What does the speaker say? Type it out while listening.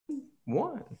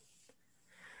One.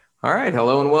 All right.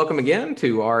 Hello and welcome again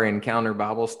to our Encounter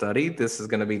Bible study. This is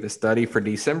going to be the study for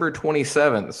December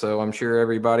 27th. So I'm sure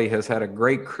everybody has had a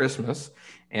great Christmas,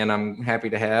 and I'm happy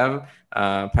to have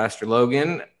Pastor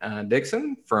Logan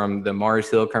Dixon from the Mars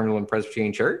Hill Cumberland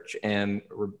Presbyterian Church and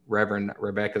Reverend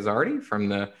Rebecca Zardi from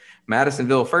the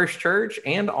Madisonville First Church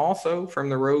and also from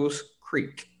the Rose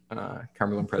Creek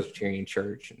Cumberland Presbyterian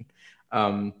Church.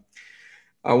 And,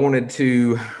 I wanted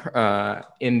to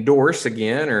endorse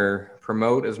again or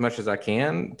promote as much as I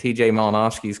can TJ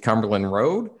Malinowski's Cumberland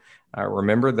Road.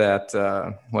 Remember that,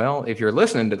 if you're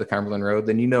listening to the Cumberland Road,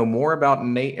 then you know more about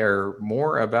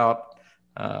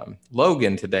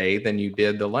Logan today than you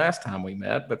did the last time we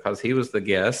met because he was the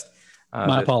guest.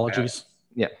 My apologies.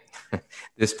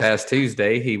 This past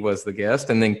Tuesday, he was the guest.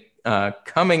 And then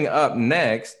coming up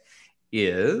next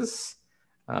is...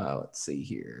 let's see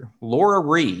here. Laura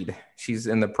Reed. She's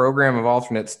in the program of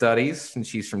alternate studies, and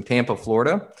she's from Tampa,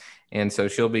 Florida. And so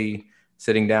she'll be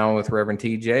sitting down with Reverend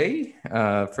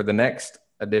TJ for the next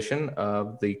edition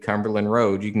of the Cumberland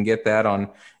Road. You can get that on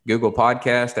Google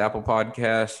Podcast, Apple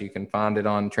Podcasts. You can find it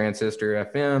on Transistor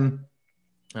FM.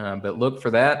 But look for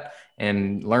that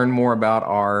and learn more about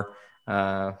our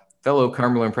fellow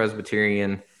Cumberland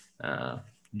Presbyterian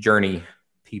journeymen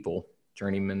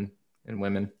and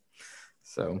women.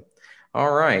 So,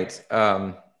 all right.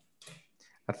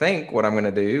 I think what I'm going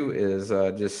to do is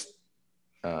just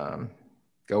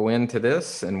go into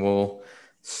this, and we'll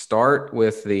start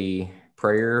with the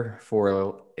prayer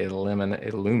for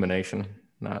illumination,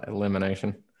 not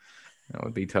elimination. That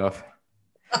would be tough.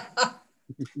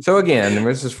 So again,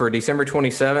 this is for December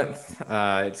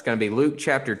 27th. It's going to be Luke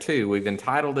chapter 2. We've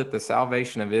entitled it The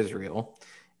Salvation of Israel.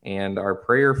 And our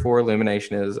prayer for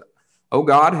illumination is, O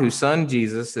God, whose Son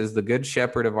Jesus is the good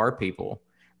shepherd of our people,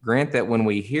 grant that when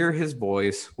we hear his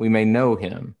voice, we may know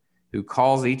him, who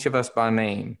calls each of us by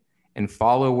name, and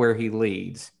follow where he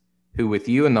leads, who with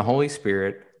you and the Holy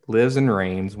Spirit lives and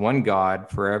reigns, one God,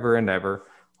 forever and ever.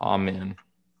 Amen.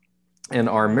 And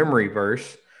our memory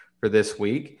verse for this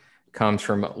week comes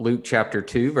from Luke chapter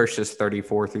 2, verses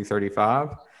 34 through 35.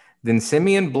 Then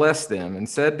Simeon blessed them and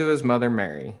said to his mother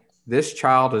Mary, this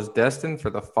child is destined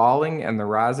for the falling and the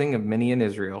rising of many in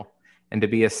Israel, and to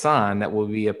be a sign that will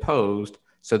be opposed,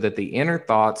 so that the inner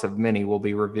thoughts of many will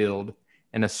be revealed,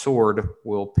 and a sword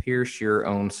will pierce your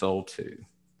own soul too.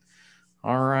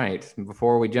 All right.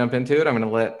 Before we jump into it, I'm going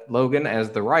to let Logan, as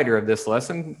the writer of this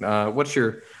lesson, what's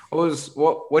your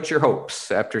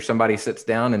hopes after somebody sits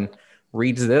down and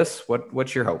reads this?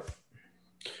 What's your hope?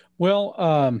 Well,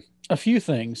 a few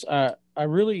things. I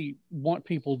really want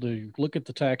people to look at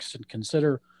the text and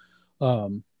consider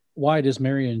why it is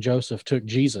Mary and Joseph took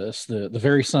Jesus, the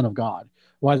very Son of God,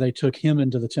 why they took him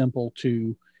into the temple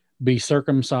to be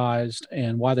circumcised,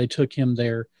 and why they took him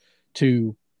there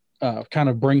to kind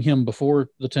of bring him before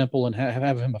the temple and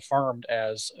have him affirmed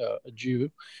as a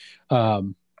Jew. I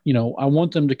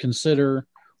want them to consider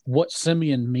what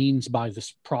Simeon means by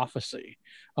this prophecy.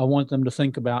 I want them to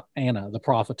think about Anna, the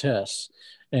prophetess,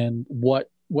 and what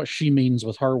she means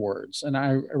with her words. And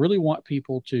I really want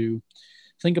people to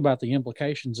think about the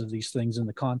implications of these things in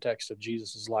the context of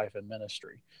Jesus's life and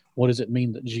ministry. What does it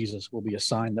mean that Jesus will be a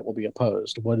sign that will be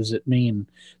opposed? What does it mean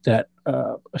that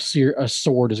a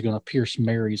sword is going to pierce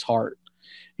Mary's heart?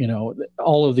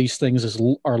 All of these things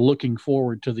are looking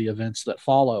forward to the events that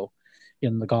follow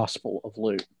in the Gospel of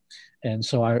Luke. And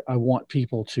so I want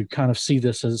people to kind of see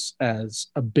this as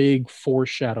a big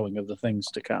foreshadowing of the things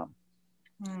to come.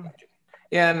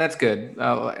 Yeah, and that's good.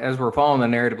 As we're following the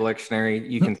narrative lectionary,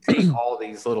 you can see all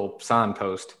these little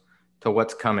signposts to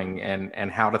what's coming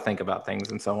and how to think about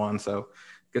things and so on. So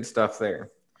good stuff there.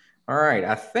 All right.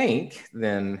 I think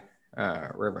then,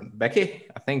 Reverend Becky,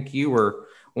 I think you were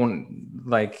one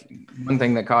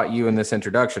thing that caught you in this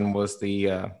introduction was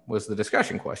the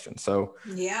discussion question. So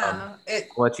yeah, I'll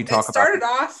let you talk about it.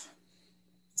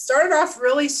 Started off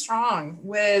really strong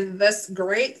with this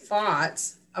great thought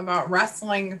about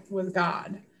wrestling with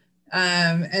God.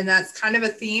 And that's kind of a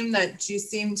theme that you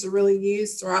seem to really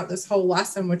use throughout this whole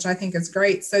lesson, which I think is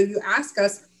great. So you ask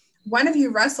us, when have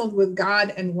you wrestled with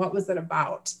God and what was it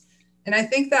about? And I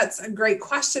think that's a great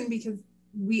question because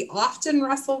we often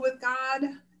wrestle with God.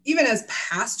 Even as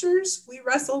pastors, we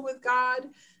wrestle with God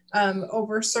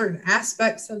over certain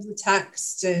aspects of the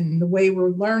text and the way we're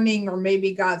learning, or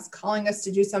maybe God's calling us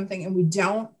to do something and we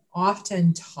don't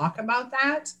often talk about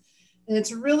that. And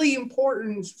it's really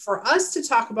important for us to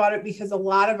talk about it because a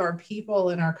lot of our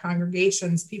people in our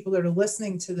congregations, people that are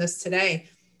listening to this today,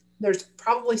 there's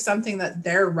probably something that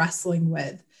they're wrestling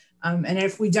with. And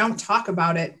if we don't talk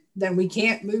about it, then we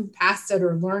can't move past it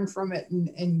or learn from it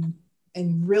and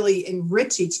and really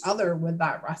enrich each other with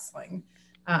that wrestling.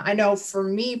 I know for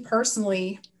me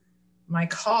personally, my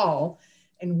call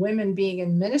and women being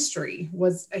in ministry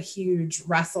was a huge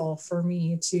wrestle for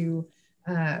me to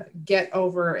get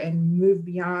over and move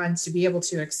beyond, to be able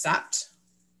to accept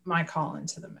my call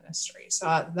into the ministry.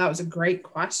 So that was a great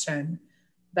question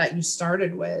that you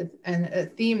started with, and a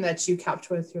theme that you kept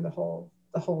with through the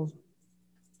whole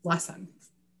lesson.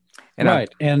 And right.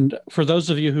 And for those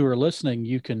of you who are listening,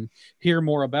 you can hear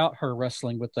more about her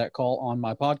wrestling with that call on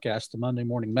my podcast, the Monday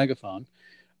Morning Megaphone,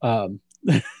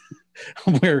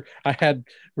 where I had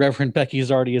Reverend Becky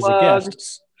Zardi as a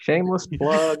guest. Shameless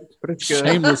plug, but it's good.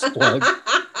 Shameless plug.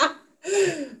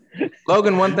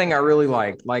 Logan, one thing I really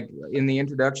liked, like in the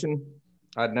introduction,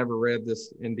 I'd never read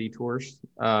this in Detours,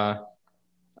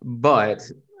 but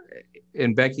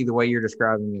in Becky, the way you're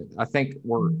describing it, I think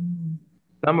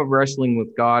some of wrestling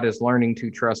with God is learning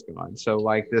to trust God. So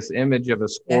like this image of a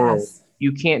squirrel, yes.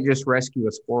 You can't just rescue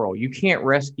a squirrel. You can't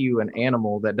rescue an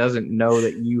animal that doesn't know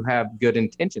that you have good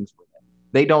intentions with it.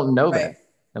 They don't know that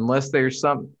unless there's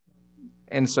some.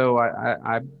 And so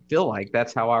I feel like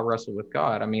that's how I wrestle with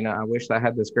God. I mean, I wish I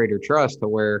had this greater trust to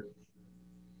where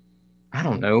I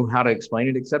don't know how to explain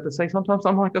it except to say sometimes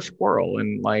I'm like a squirrel,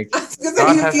 and like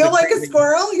you feel like a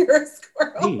squirrel. You're a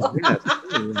squirrel. Yes,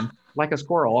 like a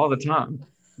squirrel all the time.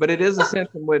 But it is a sense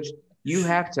in which you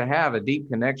have to have a deep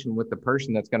connection with the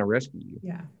person that's going to rescue you.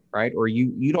 Yeah. Right. Or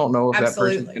you don't know if that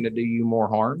person's going to do you more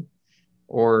harm,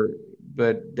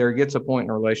 but there gets a point in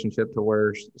a relationship to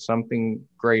where something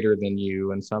greater than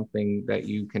you and something that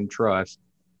you can trust,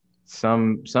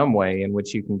 some way in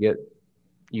which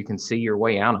you can see your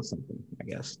way out of something, I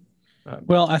guess.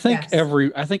 Well, I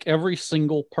think every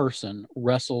single person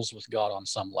wrestles with God on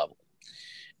some level.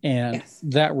 And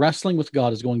that wrestling with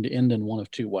God is going to end in one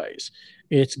of two ways.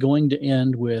 It's going to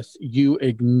end with you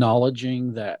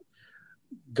acknowledging that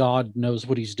God knows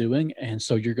what he's doing, and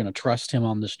so you're going to trust him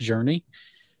on this journey.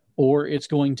 Or it's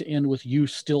going to end with you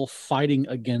still fighting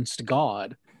against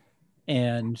God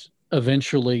and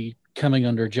eventually coming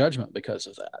under judgment because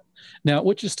of that. Now,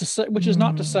 which is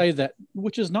not to say that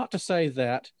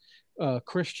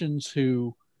Christians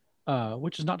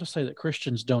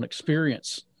don't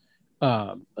experience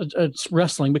it's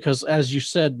wrestling, because as you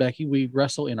said, Becky, we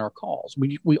wrestle in our calls.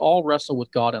 We all wrestle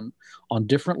with God on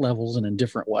different levels and in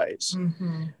different ways.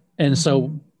 Mm-hmm. And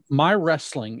so my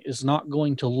wrestling is not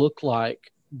going to look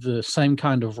like the same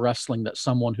kind of wrestling that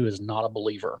someone who is not a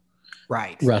believer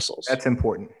wrestles. That's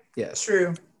important. Yes.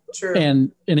 True.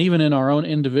 And even in our own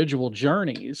individual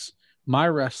journeys, my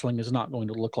wrestling is not going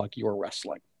to look like your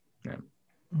wrestling. Yeah.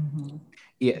 Mm-hmm.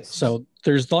 Yes. So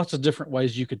there's lots of different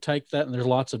ways you could take that, and there's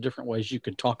lots of different ways you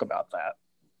could talk about that.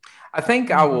 I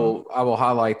think I will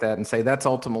highlight that and say that's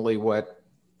ultimately what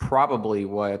you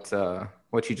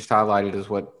just highlighted is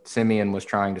what Simeon was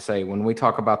trying to say. When we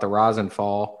talk about the rise and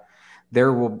fall,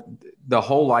 the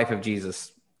whole life of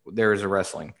Jesus, there is a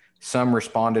wrestling. Some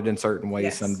responded in certain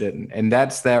ways, some didn't. And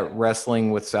that's that wrestling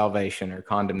with salvation or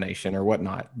condemnation or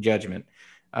whatnot, judgment.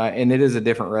 And it is a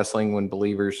different wrestling when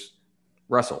believers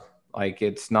wrestle. Like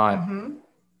it's not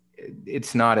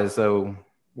as though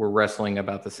we're wrestling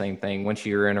about the same thing. Once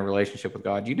you're in a relationship with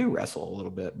God, you do wrestle a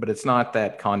little bit, but it's not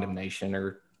that condemnation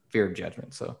or fear of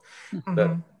judgment. So,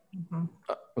 well,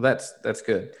 that's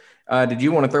good. Did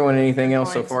you want to throw in anything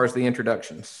else so far as the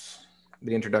introduction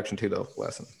to the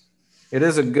lesson? It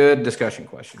is a good discussion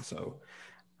question. So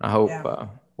I hope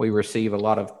we receive a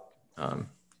lot of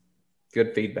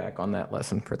good feedback on that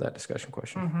lesson for that discussion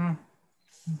question.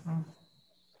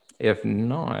 If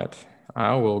not,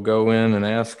 I will go in and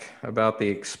ask about the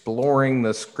exploring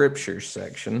the scriptures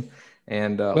section.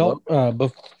 And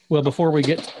before we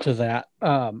get to that,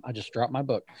 I just dropped my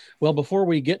book. Well, before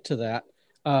we get to that,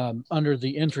 under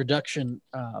the introduction,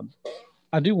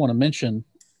 I do want to mention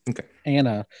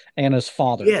Anna's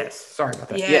father. Yes, sorry about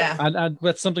that. Yeah,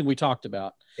 that's something we talked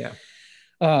about. Yeah,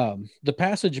 the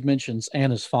passage mentions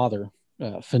Anna's father,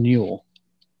 Phanuel.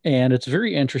 And it's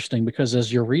very interesting because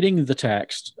as you're reading the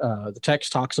text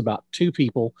talks about two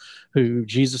people who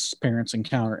Jesus' parents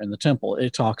encounter in the temple.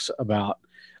 It talks about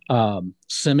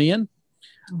Simeon,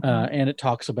 and it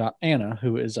talks about Anna,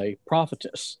 who is a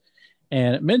prophetess.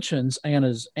 And it mentions Anna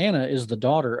is the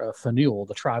daughter of Phanuel,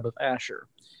 the tribe of Asher,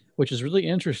 which is really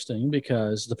interesting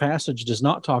because the passage does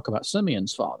not talk about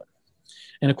Simeon's father.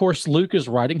 And of course, Luke is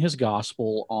writing his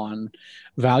gospel on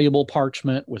valuable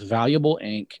parchment with valuable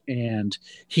ink. And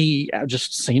he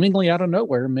just seemingly out of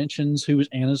nowhere mentions who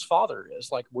Anna's father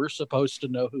is. Like, we're supposed to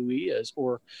know who he is,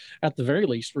 or at the very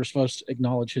least, we're supposed to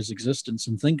acknowledge his existence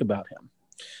and think about him.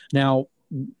 Now,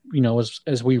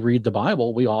 as we read the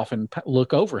Bible, we often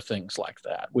look over things like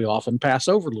that. We often pass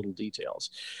over little details.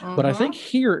 But I think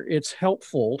here it's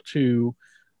helpful to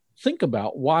think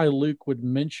about why Luke would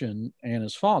mention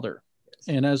Anna's father.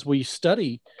 And as we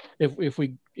study, if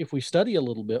we study a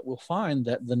little bit, we'll find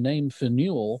that the name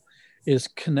Phanuel is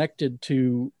connected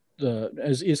to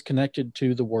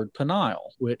the word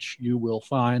Peniel, which you will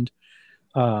find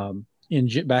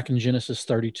back in Genesis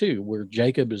 32, where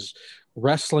Jacob is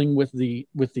wrestling with the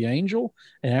angel,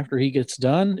 and after he gets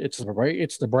done, it's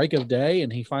the break of day,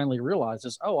 and he finally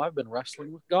realizes, oh, I've been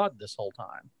wrestling with God this whole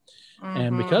time,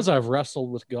 and because I've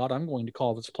wrestled with God, I'm going to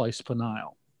call this place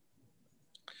Peniel.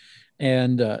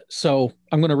 And so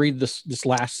I'm going to read this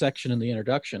last section in the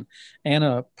introduction.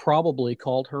 Anna probably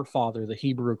called her father the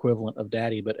Hebrew equivalent of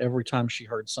daddy, but every time she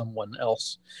heard someone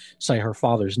else say her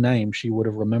father's name, she would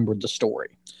have remembered the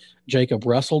story. Jacob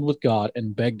wrestled with God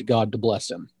and begged God to bless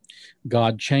him.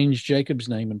 God changed Jacob's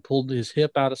name and pulled his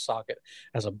hip out of socket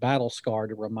as a battle scar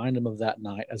to remind him of that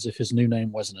night, as if his new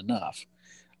name wasn't enough.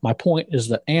 My point is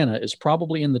that Anna is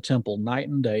probably in the temple night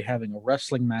and day having a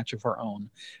wrestling match of her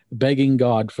own, begging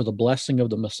God for the blessing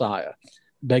of the Messiah,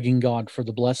 begging God for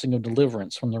the blessing of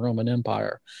deliverance from the Roman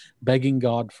Empire, begging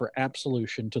God for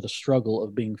absolution to the struggle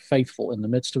of being faithful in the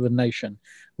midst of a nation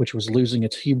which was losing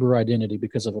its Hebrew identity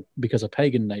because a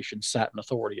pagan nation sat in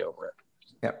authority over it.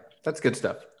 Yeah, that's good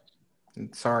stuff.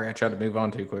 Sorry, I tried to move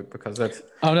on too quick because that's.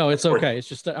 Oh no, it's okay. It's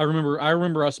just that I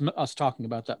remember us talking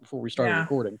about that before we started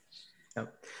recording. Yeah.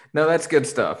 No, that's good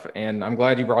stuff, and I'm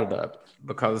glad you brought it up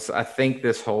because I think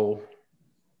this whole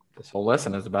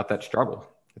lesson is about that struggle.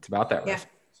 It's about that wrestle.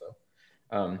 So,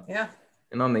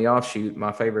 And on the offshoot,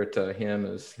 my favorite hymn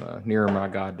is "Nearer My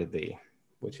God to Thee,"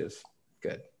 which is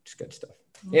good. It's good stuff.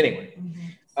 Anyway,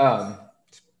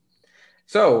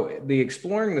 so the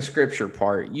exploring the scripture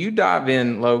part, you dive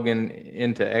in, Logan,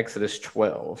 into Exodus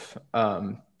 12,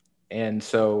 and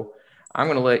so I'm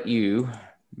going to let you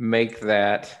make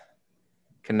that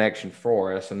connection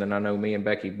for us, and then I know me and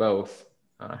Becky both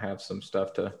have some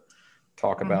stuff to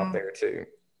talk about there too.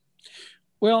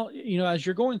 Well, as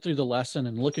you're going through the lesson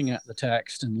and looking at the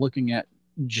text and looking at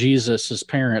Jesus's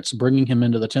parents bringing him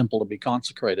into the temple to be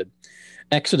consecrated,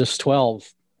 Exodus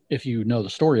 12, if you know the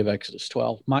story of Exodus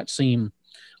 12, might seem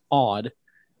odd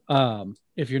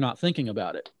if you're not thinking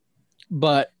about it.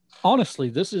 But honestly,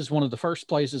 this is one of the first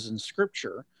places in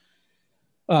Scripture.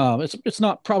 It's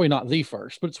probably not the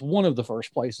first, but it's one of the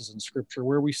first places in Scripture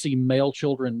where we see male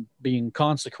children being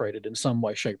consecrated in some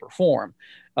way, shape, or form.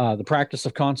 The practice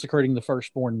of consecrating the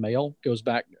firstborn male goes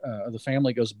back, the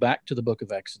family goes back to the book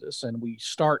of Exodus, and we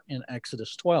start in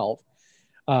Exodus 12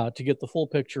 to get the full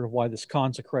picture of why this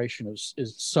consecration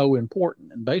is so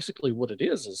important. And basically what it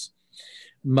is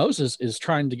Moses is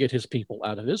trying to get his people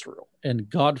out of Israel, and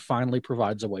God finally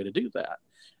provides a way to do that.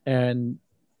 And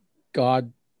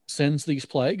God sends these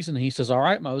plagues, and he says, all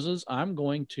right, Moses, I'm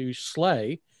going to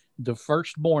slay the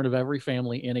firstborn of every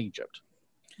family in Egypt.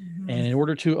 And in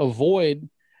order to avoid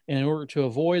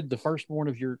the firstborn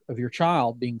of your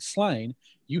child being slain,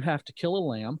 you have to kill a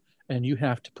lamb, and you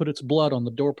have to put its blood on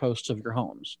the doorposts of your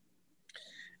homes.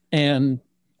 And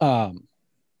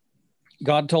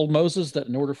God told Moses that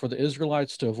in order for the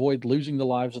Israelites to avoid losing the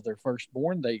lives of their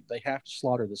firstborn, they have to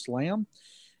slaughter this lamb.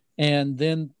 And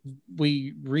then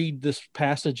we read this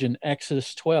passage in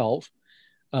Exodus 12,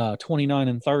 29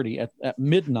 and 30. At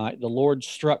midnight, the Lord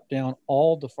struck down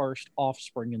all the first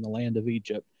offspring in the land of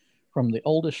Egypt, from the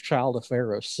oldest child of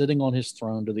Pharaoh sitting on his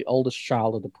throne to the oldest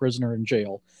child of the prisoner in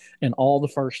jail, and all the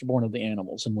firstborn of the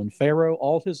animals. And when Pharaoh,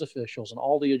 all his officials, and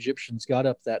all the Egyptians got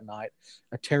up that night,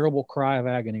 a terrible cry of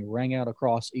agony rang out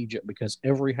across Egypt because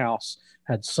every house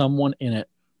had someone in it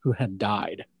who had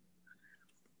died.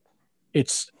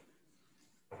 It's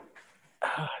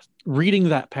reading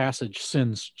that passage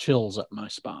sends chills up my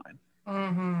spine.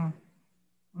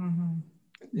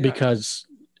 Because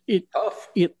it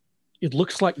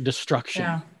looks like destruction.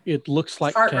 Yeah. It looks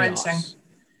like chaos.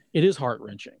 It is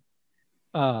heart-wrenching.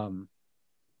 And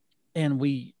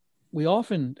we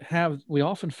often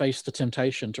face the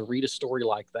temptation to read a story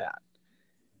like that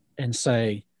and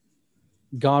say,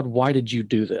 God, why did you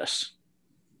do this?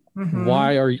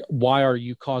 Why are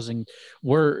you causing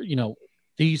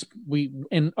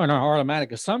and our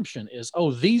automatic assumption is, oh,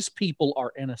 these people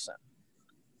are innocent.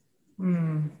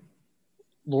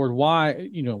 Lord, why,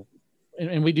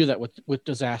 and we do that with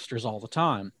disasters all the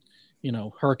time.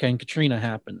 Hurricane Katrina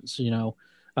happens,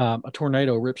 a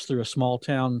tornado rips through a small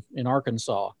town in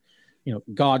Arkansas.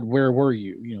 God, where were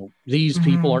you? These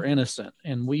people are innocent.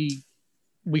 And we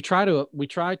try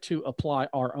to apply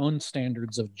our own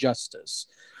standards of justice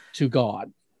to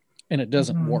God, and it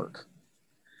doesn't work.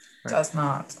 Does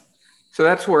not. So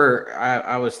that's where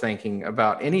I was thinking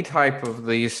about any type of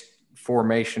these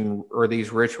formation or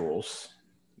these rituals,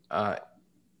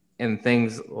 and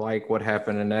things like what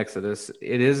happened in Exodus.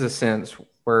 It is a sense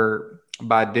where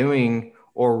by doing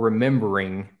or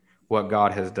remembering what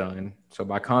God has done, so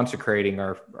by consecrating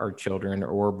our children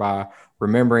or by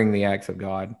remembering the acts of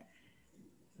God,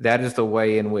 that is the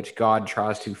way in which God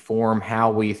tries to form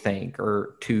how we think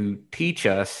or to teach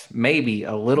us maybe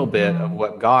a little bit of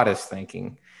what God is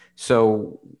thinking.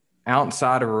 So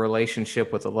outside of a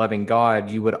relationship with a loving God,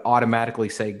 you would automatically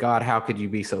say, God, how could you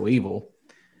be so evil?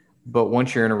 But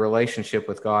once you're in a relationship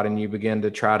with God and you begin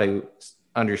to try to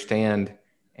understand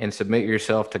and submit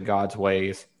yourself to God's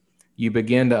ways, you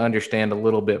begin to understand a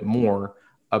little bit more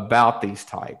about these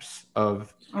types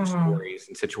of stories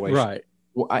and situations. Right.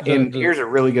 And here's a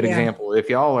really good example. If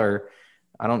y'all are,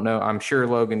 I don't know, I'm sure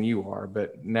Logan, you are,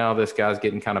 but now this guy's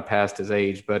getting kind of past his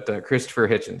age, but Christopher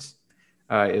Hitchens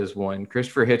is one.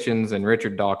 Christopher Hitchens and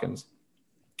Richard Dawkins.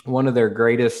 One of their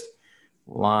greatest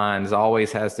lines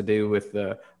always has to do with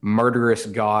the murderous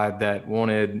God that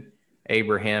wanted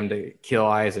Abraham to kill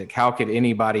Isaac. How could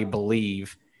anybody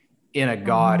believe in a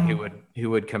God who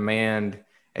would command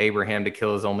Abraham to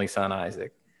kill his only son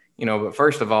Isaac? But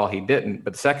first of all, he didn't.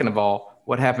 But second of all,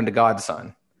 what happened to God's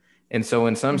son? And so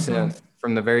in some sense,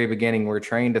 from the very beginning, we're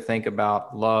trained to think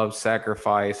about love,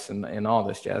 sacrifice, and all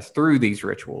this jazz through these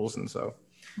rituals. And so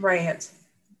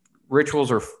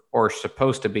rituals are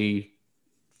supposed to be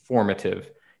formative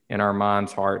in our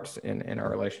minds, hearts, and in our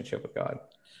relationship with God.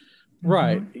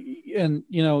 Right. And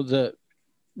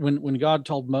when God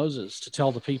told Moses to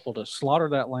tell the people to slaughter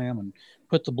that lamb and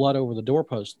put the blood over the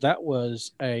doorpost, that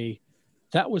was a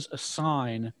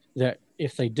sign that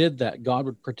if they did that, God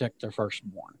would protect their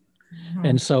firstborn.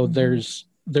 And so there's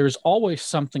always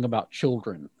something about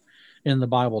children in the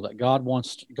Bible that God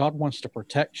wants to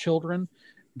protect children.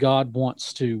 God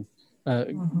wants to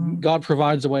God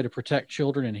provides a way to protect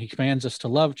children, and he commands us to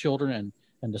love children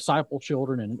and disciple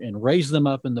children and raise them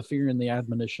up in the fear and the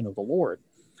admonition of the Lord.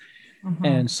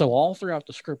 And so all throughout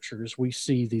the scriptures, we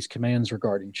see these commands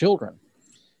regarding children.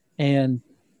 And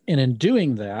in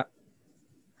doing that,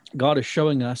 God is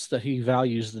showing us that he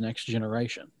values the next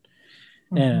generation.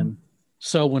 And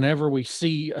so whenever we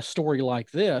see a story like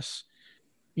this,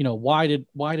 why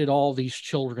did all these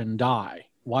children die?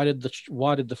 Why did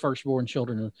the firstborn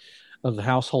children of the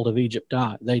household of Egypt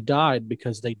die? They died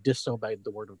because they disobeyed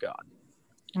the word of God.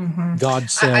 God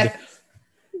said,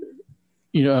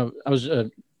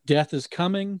 death is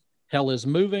coming, hell is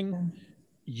moving.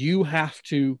 You have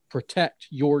to protect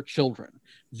your children.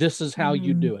 This is how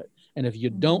you do it. And if you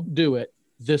don't do it,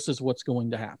 this is what's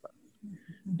going to happen.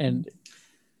 And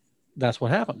that's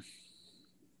what happened.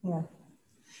 Yeah.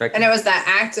 And it was that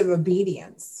act of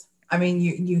obedience. I mean,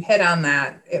 you hit on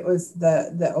that. It was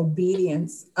the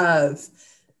obedience of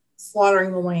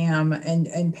slaughtering the lamb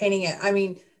and painting it. I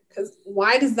mean, because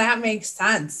why does that make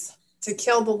sense? To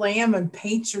kill the lamb and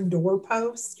paint your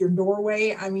doorpost, your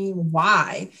doorway? I mean,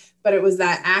 why? But it was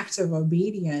that act of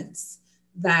obedience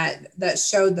that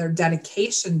showed their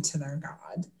dedication to their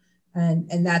God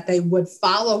and that they would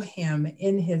follow him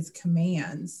in his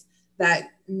commands.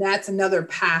 That's another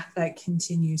path that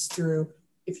continues through.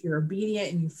 If you're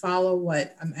obedient and you follow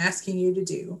what I'm asking you to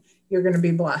do, you're going to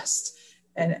be blessed.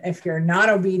 And if you're not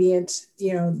obedient,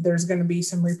 there's going to be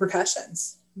some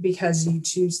repercussions because you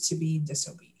choose to be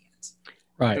disobedient.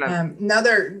 Right.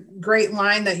 Another great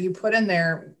line that you put in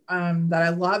there that I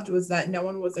loved was that no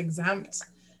one was exempt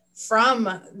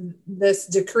from this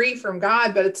decree from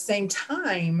God, but at the same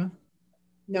time,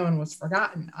 no one was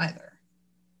forgotten either.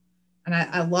 And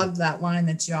I love that line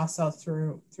that you also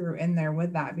threw in there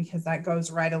with that, because that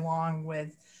goes right along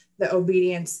with the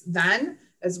obedience then,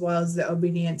 as well as the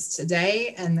obedience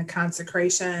today and the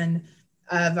consecration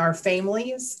of our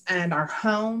families and our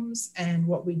homes and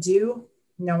what we do.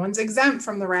 No one's exempt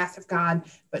from the wrath of God,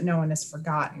 but no one is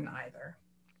forgotten either.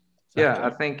 Yeah,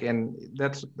 I think, and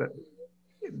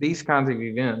these kinds of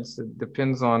events, it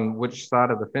depends on which side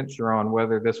of the fence you're on,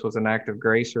 whether this was an act of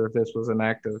grace or if this was an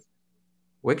act of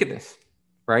wickedness,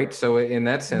 right? So in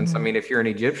that sense, I mean, if you're an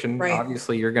Egyptian,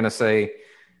 obviously you're going to say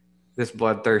this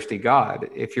bloodthirsty God.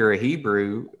 If you're a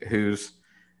Hebrew who's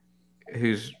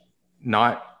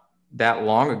not that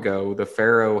long ago, the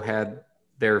Pharaoh had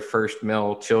their first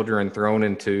male children thrown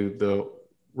into the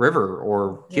river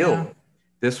or killed. Yeah.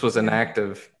 This was an act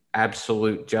of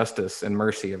absolute justice and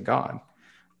mercy of God.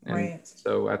 And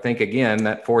so I think, again,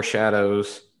 that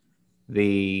foreshadows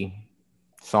the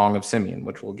Song of Simeon,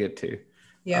 which we'll get to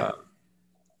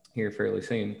here fairly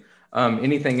soon.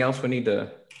 Anything else we need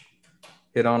to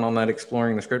hit on that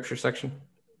exploring the scripture section?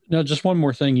 Now, just one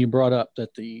more thing you brought up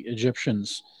that the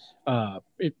Egyptians,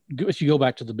 if you go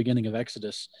back to the beginning of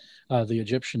Exodus, the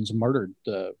Egyptians murdered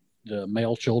the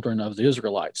male children of the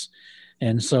Israelites.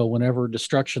 And so whenever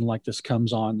destruction like this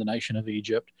comes on the nation of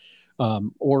Egypt,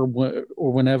 or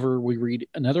whenever we read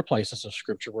in other places of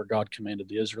scripture where God commanded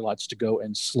the Israelites to go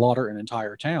and slaughter an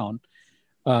entire town,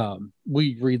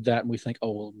 we read that and we think,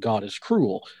 oh, well, God is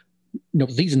cruel. No,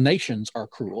 these nations are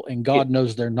cruel, and God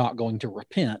knows they're not going to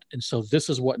repent. And so this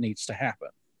is what needs to happen.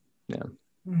 Yeah.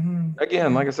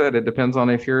 Again, like I said, it depends on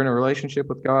if you're in a relationship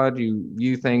with God, you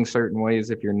view things certain ways.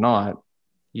 If you're not,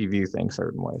 you view things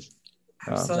certain ways.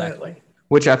 Absolutely.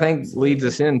 Which I think leads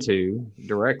us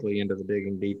directly into the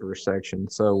digging deeper section.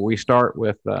 So we start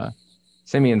with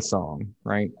Simeon's song,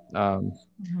 right?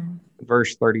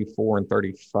 Verse 34 and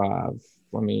 35.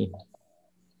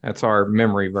 That's our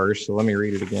memory verse. So let me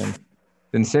read it again.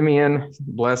 Then Simeon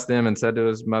blessed them and said to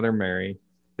his mother Mary,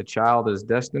 "The child is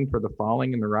destined for the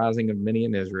falling and the rising of many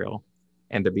in Israel,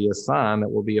 and to be a sign that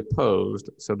will be opposed,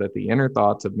 so that the inner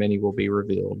thoughts of many will be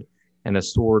revealed, and a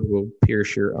sword will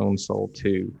pierce your own soul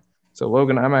too." So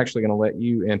Logan, I'm actually going to let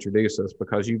you introduce us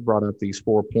because you brought up these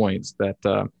 4 points that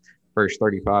verse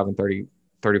 35 and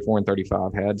 34 and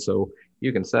 35 had. So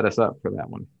you can set us up for that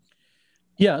one.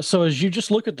 Yeah. So as you just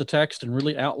look at the text and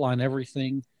really outline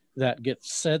everything that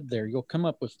gets said there, you'll come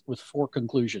up with 4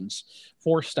 conclusions,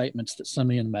 4 statements that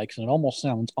Simeon makes. And it almost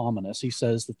sounds ominous. He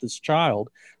says that this child,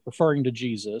 referring to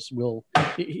Jesus,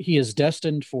 he is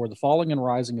destined for the falling and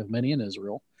rising of many in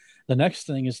Israel. The next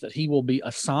thing is that he will be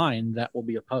a sign that will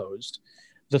be opposed.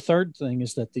 The third thing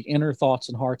is that the inner thoughts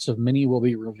and hearts of many will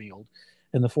be revealed.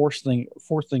 And the fourth thing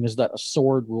is that a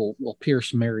sword will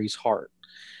pierce Mary's heart.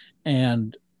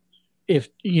 And if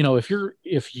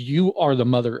you are the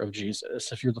mother of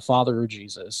Jesus, if you're the father of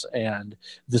Jesus, and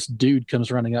this dude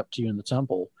comes running up to you in the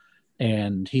temple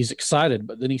and he's excited,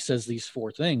 but then he says these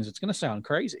 4 things, it's going to sound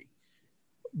crazy.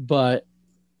 But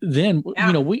then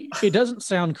it doesn't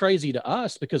sound crazy to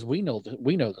us because we know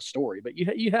the story, but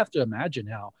you have to imagine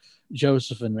how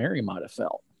Joseph and Mary might have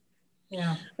felt.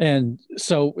 Yeah. And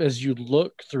so as you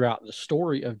look throughout the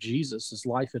story of Jesus's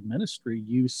life and ministry,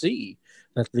 you see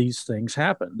that these things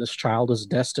happen. This child is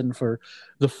destined for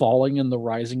the falling and the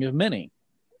rising of many.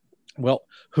 Well,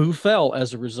 who fell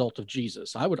as a result of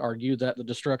Jesus? I would argue that the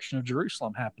destruction of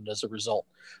Jerusalem happened as a result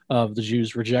of the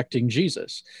Jews rejecting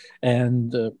Jesus, and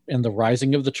the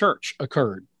rising of the church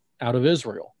occurred out of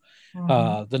Israel.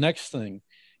 The next thing,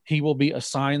 he will be a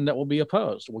sign that will be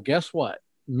opposed. Well, guess what?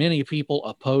 Many people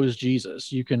oppose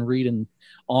Jesus. You can read in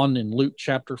Luke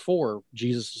chapter 4,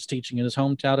 Jesus is teaching in his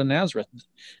hometown in Nazareth.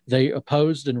 They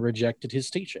opposed and rejected his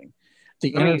teaching. The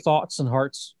inner thoughts and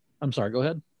hearts. I'm sorry, go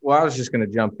ahead. Well, I was just going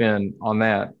to jump in on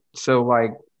that. So,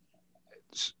 it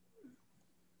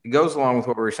goes along with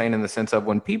what we were saying in the sense of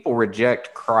when people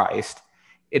reject Christ,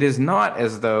 it is not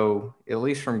as though, at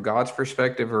least from God's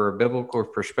perspective or a biblical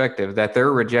perspective, that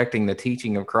they're rejecting the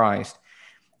teaching of Christ.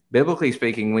 Biblically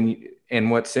speaking, and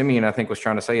what Simeon, I think, was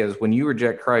trying to say is when you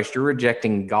reject Christ, you're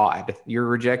rejecting God. You're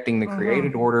rejecting the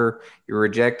created order. You're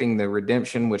rejecting the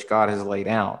redemption which God has laid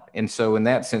out. And so in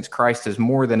that sense, Christ is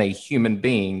more than a human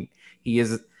being. He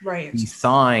is the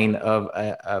sign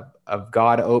of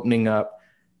God opening up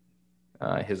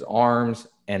his arms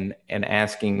and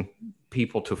asking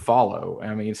people to follow.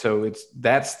 I mean, so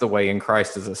that's the way in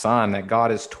Christ is a sign that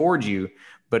God is towards you.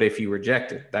 But if you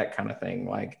reject it, that kind of thing,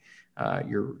 like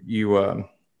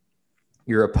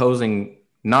you're opposing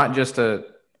not just a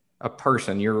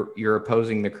person, you're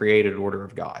opposing the created order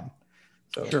of God.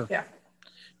 So sure.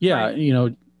 Yeah.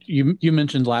 Right. You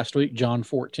mentioned last week, John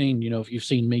 14, if you've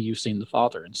seen me, you've seen the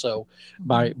Father. And so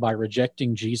by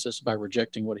rejecting Jesus, by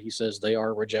rejecting what he says, they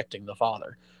are rejecting the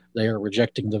Father. They are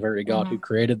rejecting the very God who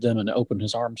created them and opened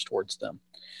his arms towards them.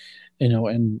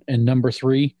 And number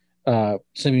 3,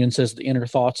 Simeon says the inner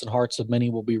thoughts and hearts of many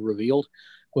will be revealed.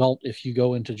 Well, if you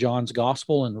go into John's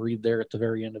gospel and read there at the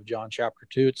very end of John chapter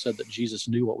 2, it said that Jesus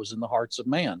knew what was in the hearts of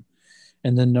man.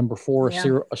 And then number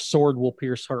 4, a sword will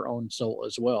pierce her own soul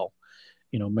as well.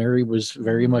 Mary was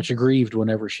very much aggrieved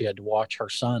whenever she had to watch her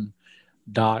son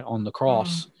die on the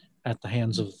cross at the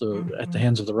hands of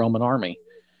the Roman army.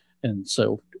 And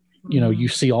so, you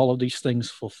see all of these things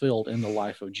fulfilled in the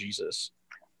life of Jesus.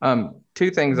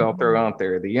 2 things I'll throw out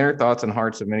there. The inner thoughts and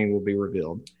hearts of many will be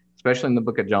revealed, especially in the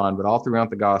book of John, but all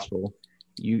throughout the gospel.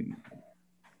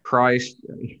 Christ,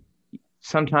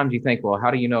 sometimes you think, well,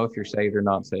 how do you know if you're saved or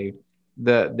not saved?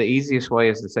 The easiest way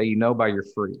is to say, by your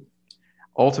fruit.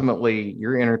 Ultimately,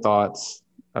 your inner thoughts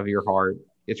of your heart,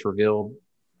 it's revealed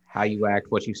how you act,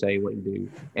 what you say, what you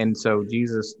do. And so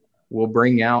Jesus will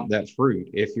bring out that fruit.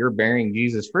 If you're bearing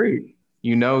Jesus' fruit,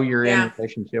 You know you're in Yeah.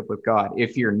 relationship with God.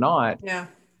 If you're not, Yeah.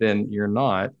 then you're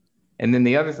not. And then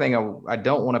the other thing I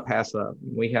don't want to pass up,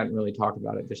 we hadn't really talked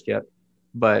about it just yet,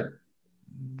 but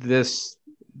this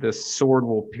sword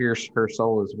will pierce her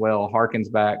soul as well,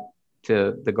 harkens back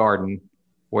to the garden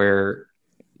where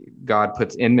God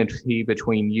puts enmity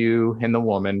between you and the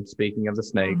woman, speaking of the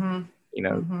snake. Mm-hmm. You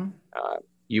know, Mm-hmm.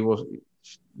 you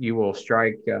will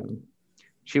strike,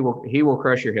 he will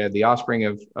crush your head. The offspring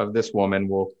of this woman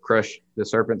will crush the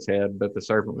serpent's head, but the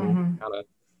serpent will Mm-hmm. kind of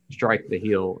strike the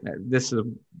heel. This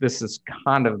is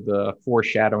kind of the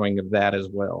foreshadowing of that as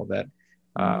well, that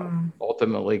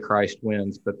ultimately Christ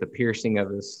wins, but the piercing of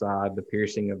his side, the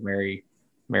piercing of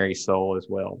Mary's soul as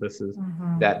well. This is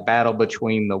that battle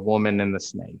between the woman and the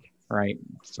snake, right?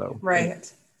 So Right.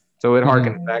 so it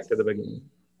harkens back to the beginning.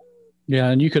 Yeah,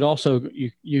 and you could also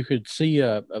you could see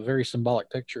a very symbolic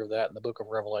picture of that in the book of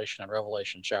Revelation, in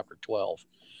Revelation chapter 12.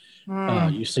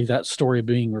 You see that story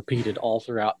being repeated all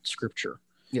throughout Scripture.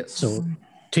 Yes. So,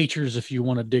 teachers, if you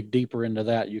want to dig deeper into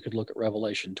that, you could look at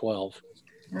Revelation 12.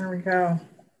 There we go.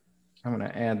 I'm going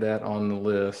to add that on the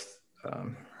list. All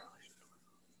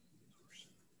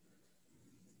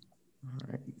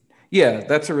right. Yeah,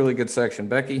 that's a really good section.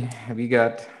 Becky, have you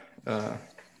got?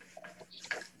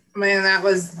 Man, that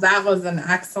was an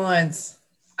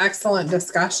excellent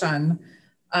discussion.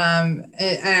 And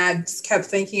I just kept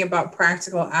thinking about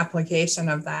practical application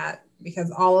of that,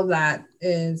 because all of that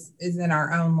is in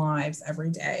our own lives every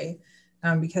day.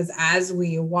 Because as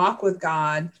we walk with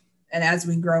God and as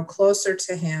we grow closer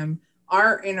to Him,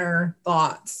 our inner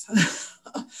thoughts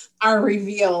are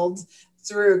revealed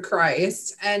through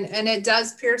Christ. And it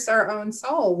does pierce our own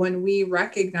soul when we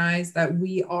recognize that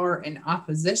we are in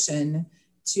opposition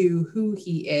to who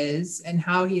He is and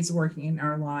how He's working in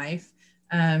our life.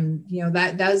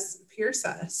 That does pierce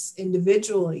us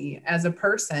individually as a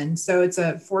person. So it's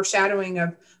a foreshadowing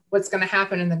of what's going to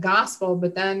happen in the gospel,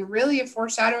 but then really a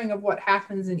foreshadowing of what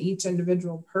happens in each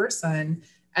individual person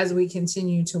as we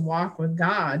continue to walk with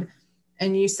God.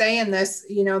 And you say in this,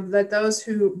 that those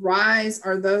who rise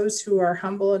are those who are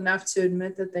humble enough to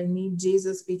admit that they need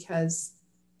Jesus because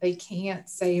they can't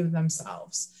save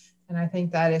themselves. And I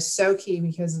think that is so key,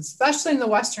 because especially in the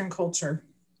Western culture,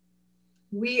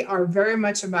 we are very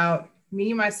much about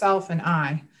me, myself, and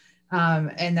I,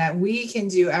 and that we can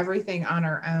do everything on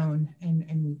our own,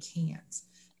 and we can't.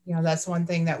 That's one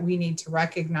thing that we need to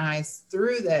recognize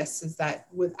through this, is that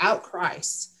without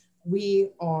Christ, we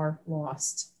are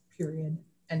lost, period.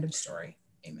 End of story.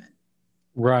 Amen.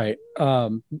 Right.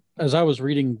 As I was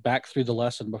reading back through the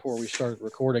lesson before we started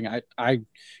recording, I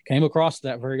came across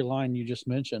that very line you just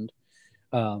mentioned.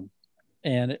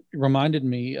 And it reminded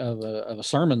me of a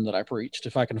sermon that I preached.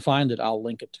 If I can find it, I'll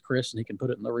link it to Chris and he can put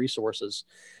it in the resources.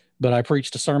 But I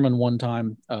preached a sermon one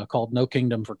time called No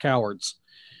Kingdom for Cowards.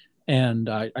 And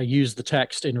I used the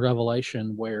text in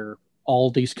Revelation where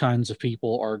all these kinds of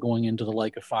people are going into the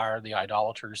lake of fire, the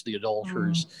idolaters, the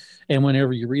adulterers. And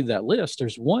whenever you read that list,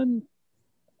 there's one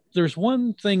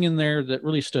thing in there that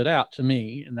really stood out to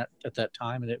me at that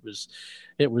time, and it was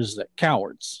that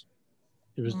cowards.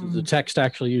 It was the text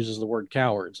actually uses the word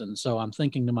cowards. And so I'm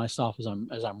thinking to myself as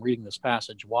I'm reading this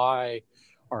passage, why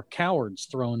are cowards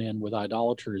thrown in with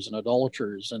idolaters and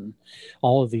adulterers and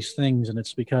all of these things? And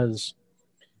it's because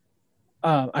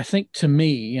I think, to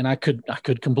me, and I could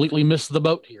completely miss the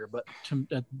boat here, but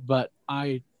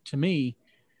to me,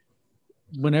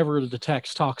 whenever the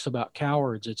text talks about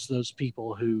cowards, it's those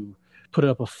people who put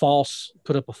up a false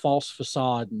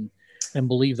facade and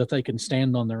believe that they can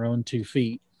stand on their own 2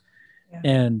 feet. Yeah.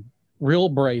 And real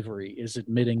bravery is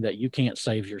admitting that you can't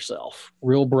save yourself.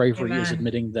 Real bravery is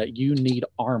admitting that you need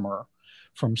armor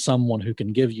from someone who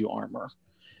can give you armor.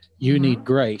 You need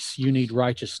grace, you need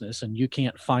righteousness, and you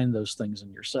can't find those things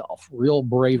in yourself. Real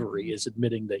bravery is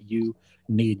admitting that you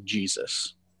need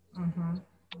Jesus. I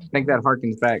think that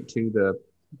harkens back to the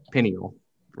Peniel,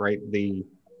 right? The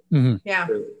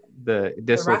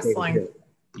dislocated hip.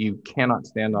 You cannot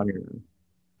stand on your own,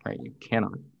 right? You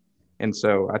cannot. And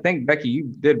so I think, Becky, you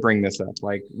did bring this up.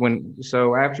 Like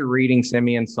so after reading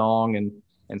Simeon's song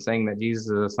and saying that Jesus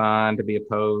is a sign to be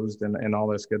opposed and all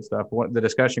this good stuff, the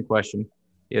discussion question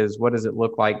is, what does it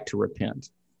look like to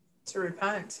repent? To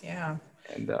repent, yeah.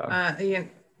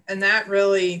 And that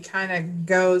really kind of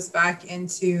goes back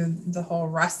into the whole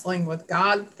wrestling with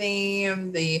God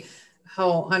theme, the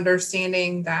whole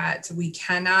understanding that we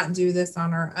cannot do this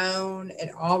on our own.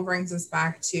 It all brings us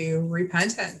back to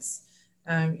repentance.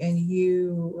 And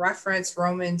you reference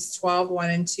Romans 12, 1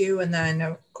 and 2, and then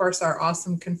of course our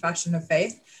awesome confession of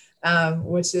faith,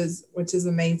 which is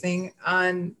amazing.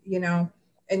 And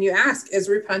you ask, is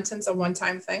repentance a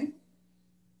one-time thing?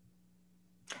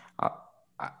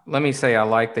 let me say, I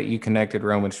like that you connected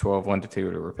Romans 12, 1-2 to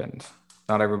repentance.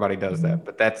 Not everybody does that,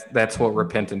 but that's what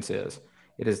repentance is.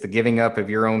 It is the giving up of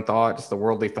your own thoughts, the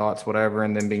worldly thoughts, whatever,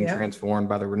 and then being transformed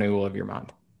by the renewal of your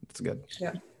mind. It's good.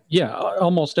 Yeah. Yeah,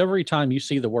 almost every time you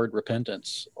see the word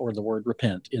repentance or the word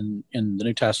repent in the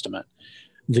New Testament,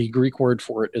 the Greek word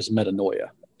for it is metanoia.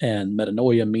 And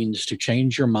metanoia means to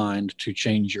change your mind, to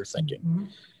change your thinking. Mm-hmm.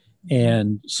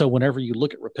 And so whenever you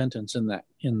look at repentance in that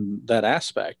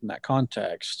aspect, in that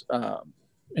context,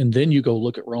 and then you go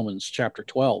look at Romans chapter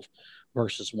 12,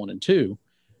 verses 1 and 2,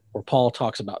 where Paul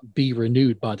talks about be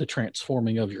renewed by the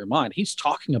transforming of your mind. He's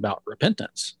talking about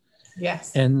repentance.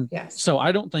 Yes. And yes. So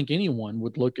I don't think anyone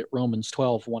would look at Romans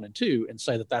 12, 1 and 2 and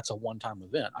say that that's a one-time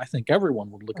event. I think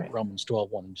everyone would look at Romans 12,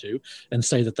 1 and 2 and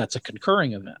say that that's a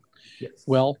concurring event. Yes.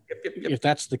 Well, if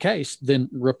that's the case, then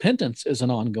repentance is an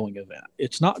ongoing event.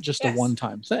 It's not just a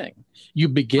one-time thing. You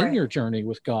begin your journey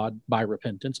with God by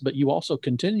repentance, but you also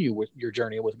continue with your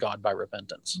journey with God by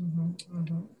repentance. Mm-hmm.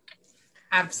 Mm-hmm.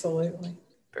 Absolutely.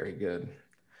 Very good.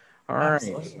 All right.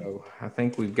 So I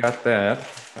think we've got that.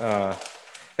 I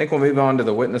think we'll move on to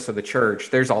the witness of the church.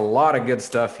 There's a lot of good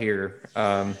stuff here.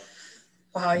 And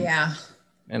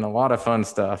a lot of fun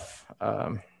stuff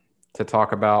to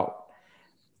talk about.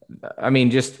 I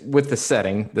mean, just with the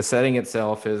setting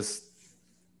itself is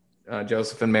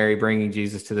Joseph and Mary bringing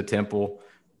Jesus to the temple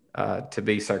to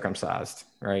be circumcised,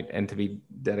 right? And to be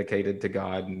dedicated to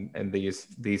God and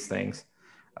these things.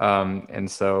 And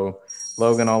so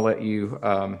Logan, I'll let you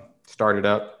start it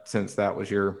up since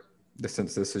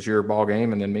this is your ball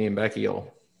game, and then me and Becky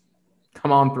will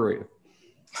come on through.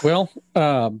 Well,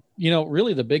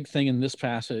 really the big thing in this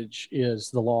passage is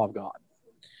the law of God.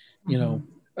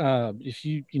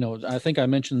 I think I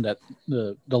mentioned that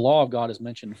the law of God is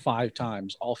mentioned 5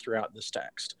 times all throughout this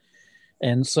text.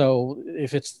 And so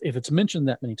if it's mentioned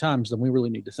that many times, then we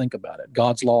really need to think about it.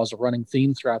 God's law is a running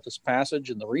theme throughout this passage.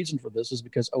 And the reason for this is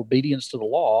because obedience to the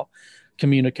law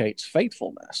communicates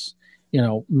faithfulness.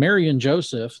 Mary and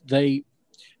Joseph, they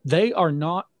are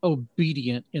not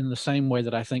obedient in the same way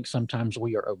that I think sometimes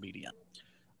we are obedient.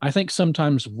 I think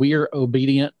sometimes we're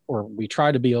obedient, or we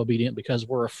try to be obedient because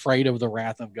we're afraid of the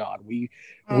wrath of God. We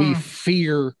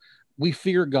fear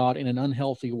God in an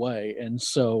unhealthy way. And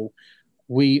so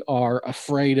we are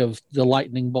afraid of the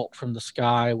lightning bolt from the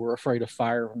sky. We're afraid of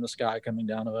fire from the sky coming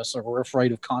down to us, or we're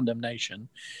afraid of condemnation.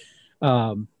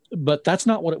 But that's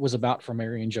not what it was about for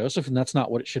Mary and Joseph, and that's not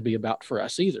what it should be about for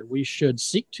us either. We should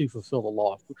seek to fulfill the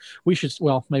law.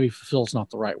 Maybe fulfill is not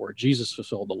the right word. Jesus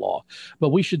fulfilled the law, but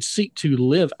we should seek to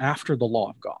live after the law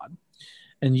of God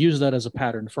and use that as a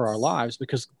pattern for our lives,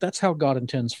 because that's how God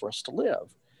intends for us to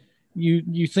live.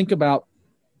 You think about,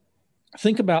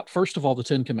 first of all, the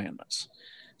 10 Commandments.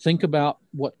 Think about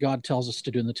what God tells us to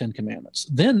do in the 10 Commandments.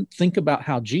 Then think about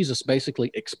how Jesus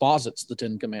basically exposits the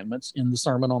 10 Commandments in the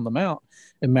Sermon on the Mount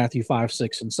in Matthew 5,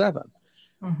 6, and 7.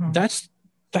 Mm-hmm. That's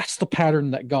the pattern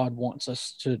that God wants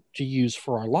us to use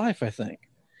for our life, I think.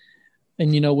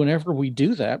 And, whenever we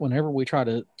do that, whenever we try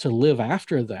to live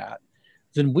after that,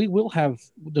 then we'll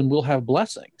have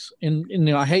blessings. And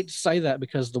I hate to say that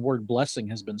because the word blessing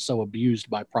has been so abused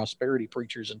by prosperity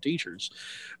preachers and teachers.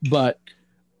 But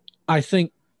I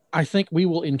think we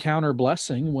will encounter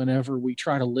blessing whenever we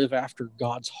try to live after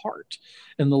God's heart.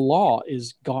 And the law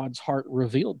is God's heart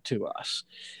revealed to us.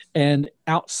 And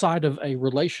outside of a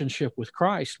relationship with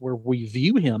Christ, where we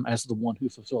view him as the one who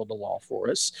fulfilled the law for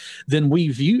us, then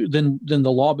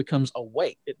the law becomes a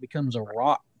weight. It becomes a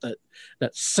rock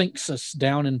that sinks us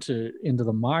down into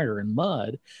the mire and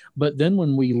mud. But then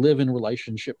when we live in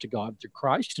relationship to God through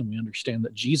Christ, and we understand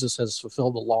that Jesus has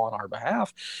fulfilled the law on our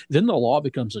behalf, then the law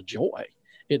becomes a joy.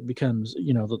 It becomes,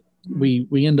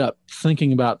 we end up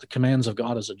thinking about the commands of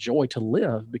God as a joy to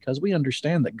live, because we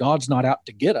understand that God's not out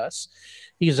to get us.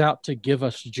 He's out to give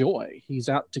us joy. He's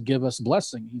out to give us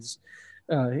blessing. He's,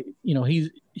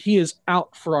 he is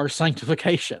out for our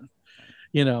sanctification,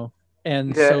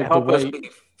 and to so help us be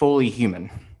fully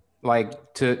human,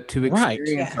 like to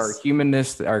experience our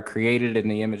humanness, that are created in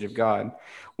the image of God.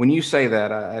 When you say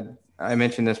that, I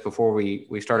mentioned this before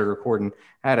we started recording.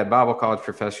 I had a Bible college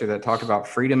professor that talked about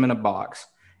freedom in a box.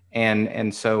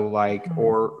 And so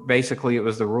or basically it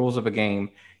was the rules of a game.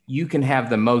 You can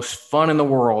have the most fun in the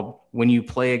world when you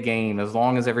play a game, as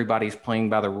long as everybody's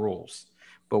playing by the rules.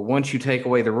 But once you take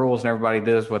away the rules and everybody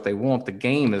does what they want, the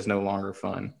game is no longer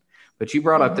fun. But you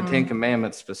brought up the 10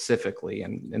 Commandments specifically.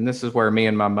 And this is where me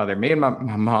and my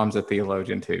mom's a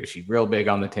theologian too. She's real big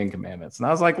on the 10 Commandments. And I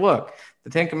was like, look,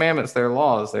 the 10 Commandments, they're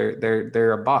laws.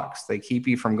 They're a box. They keep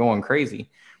you from going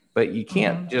crazy. But you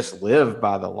can't just live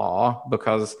by the law,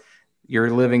 because you're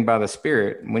living by the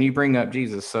Spirit. When you bring up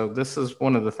Jesus, so this is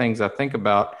one of the things I think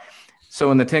about.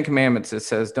 So in the Ten Commandments, it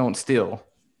says, don't steal.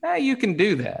 You can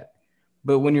do that.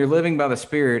 But when you're living by the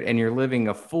Spirit and you're living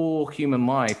a full human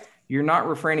life, you're not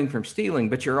refraining from stealing,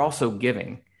 but you're also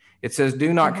giving. It says,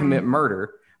 do not commit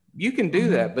murder. You can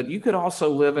do that, but you could also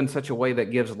live in such a way that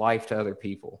gives life to other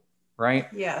people, right?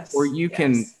 Yes. Or you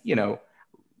can,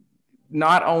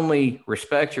 not only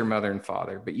respect your mother and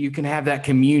father, but you can have that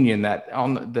communion, that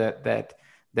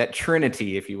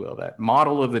Trinity, if you will, that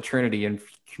model of the Trinity and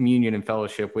communion and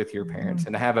fellowship with your parents,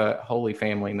 and to have a holy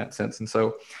family in that sense. And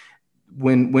so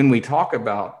when we talk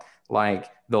about like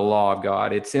the law of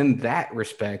God, it's in that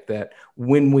respect that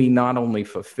when we not only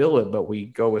fulfill it, but we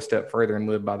go a step further and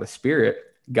live by the Spirit,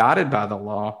 guided by the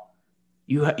law,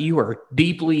 you are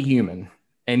deeply human,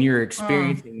 and you're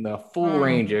experiencing the full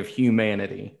range of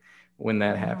humanity when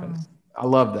that happens. I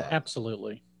love that.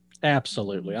 Absolutely.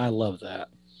 I love that.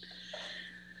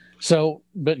 So,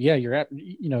 but yeah, you're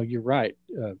right.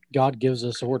 God gives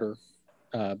us order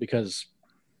because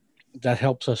that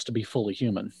helps us to be fully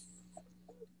human.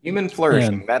 Human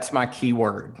flourishing. That's my key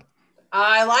word.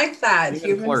 I like that.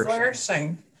 Human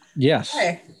flourishing. Yes.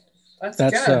 Okay.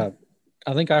 That's good.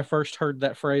 I think I first heard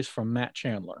that phrase from Matt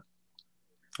Chandler.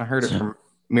 I heard it from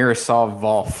Miroslav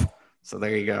Volf. So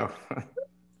there you go.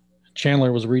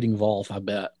 Chandler was reading Volf, I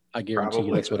bet. I guarantee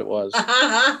you that's what it was.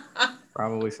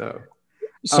 Probably so.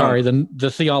 Sorry,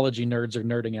 the theology nerds are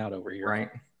nerding out over here. Right.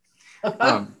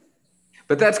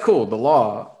 But that's cool, the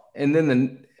law. And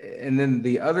then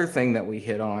the other thing that we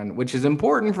hit on, which is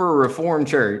important for a Reformed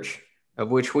church, of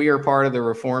which we are part of the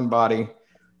Reformed body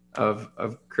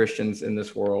of Christians in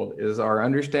this world, is our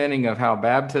understanding of how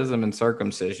baptism and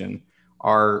circumcision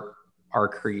are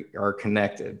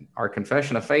connected. Our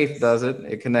confession of faith does it.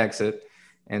 It connects it.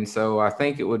 And so I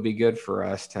think it would be good for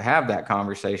us to have that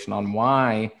conversation on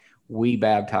why we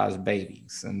baptize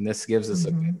babies. And this gives us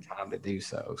a good time to do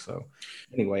so. So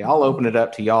anyway, I'll open it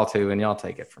up to y'all too, and y'all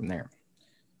take it from there.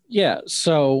 Yeah.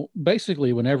 So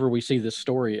basically, whenever we see this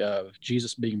story of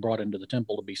Jesus being brought into the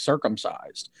temple to be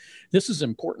circumcised, this is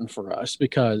important for us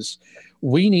because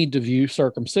we need to view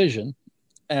circumcision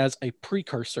as a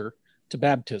precursor to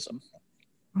baptism.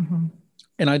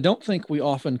 And I don't think we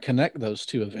often connect those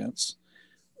two events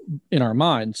in our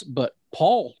minds, but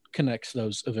Paul connects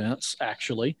those events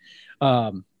actually.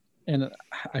 And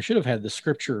I should have had the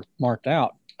scripture marked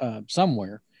out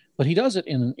somewhere, but he does it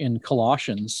in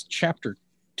Colossians chapter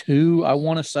 2, I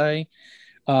want to say.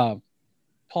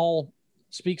 Paul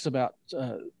speaks about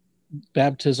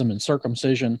baptism and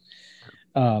circumcision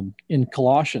in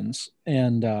Colossians.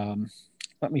 And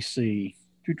let me see.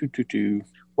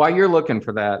 While you're looking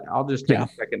for that, I'll just take a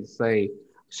second to say,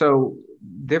 so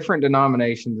different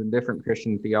denominations and different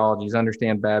Christian theologies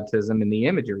understand baptism and the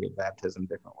imagery of baptism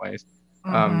different ways.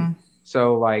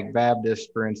 So like Baptists,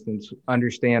 for instance,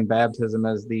 understand baptism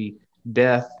as the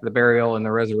death, the burial, and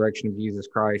the resurrection of Jesus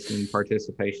Christ and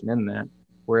participation in that.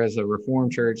 Whereas a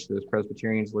Reformed church, those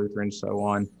Presbyterians, Lutherans, so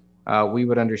on, we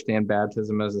would understand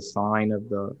baptism as a sign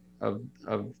of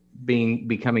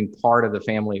becoming part of the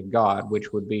family of God,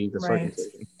 which would be the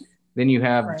circumcision. Then you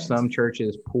have some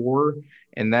churches poor,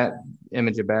 and that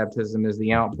image of baptism is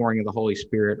the outpouring of the Holy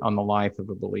Spirit on the life of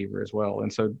a believer as well.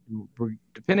 And so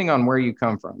depending on where you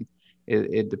come from,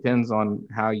 it depends on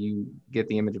how you get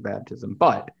the image of baptism.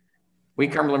 But we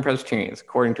Cumberland Presbyterians,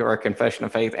 according to our confession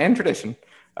of faith and tradition,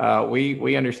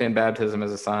 we understand baptism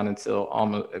as a sign and seal,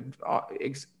 almost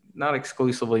not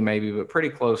exclusively maybe, but pretty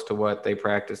close to what they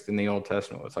practiced in the Old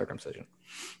Testament with circumcision.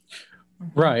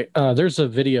 Right. There's a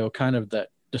video kind of that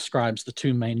describes the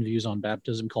two main views on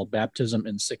baptism called Baptism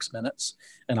in 6 Minutes.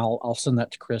 And I'll send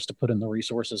that to Chris to put in the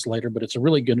resources later, but it's a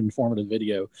really good informative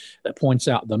video that points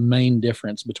out the main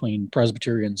difference between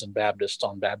Presbyterians and Baptists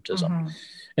on baptism.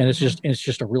 And it's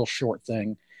just a real short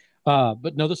thing.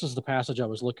 But no, this is the passage I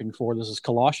was looking for. This is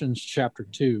Colossians chapter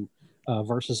 2,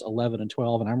 verses 11 and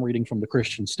 12. And I'm reading from the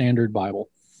Christian Standard Bible.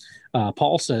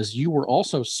 Paul says, you were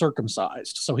also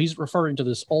circumcised. So he's referring to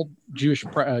this old Jewish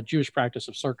practice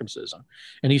of circumcision.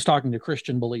 And he's talking to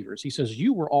Christian believers. He says,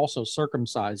 you were also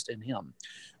circumcised in him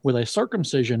with a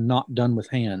circumcision not done with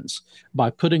hands,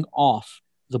 by putting off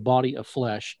the body of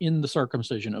flesh in the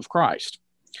circumcision of Christ,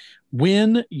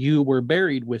 when you were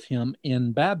buried with him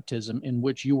in baptism, in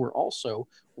which you were also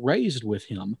raised with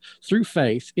him through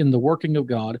faith in the working of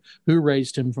God who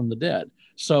raised him from the dead.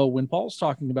 So when Paul's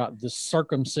talking about this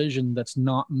circumcision that's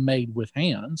not made with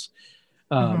hands,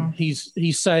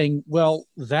 he's saying, well,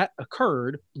 that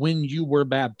occurred when you were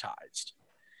baptized.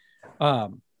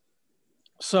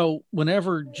 So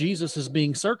whenever Jesus is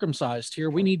being circumcised here,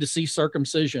 we need to see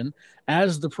circumcision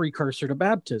as the precursor to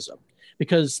baptism.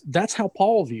 because that's how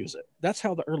Paul views it. That's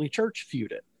how the early church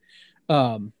viewed it.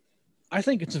 I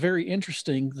think it's very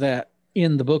interesting that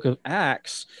in the book of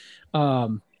Acts,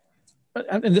 and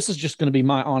this is just going to be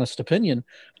my honest opinion,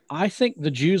 I think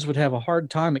the Jews would have a hard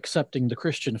time accepting the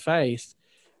Christian faith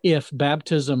if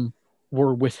baptism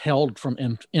were withheld from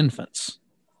infants,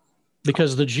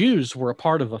 because the Jews were a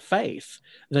part of a faith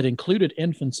that included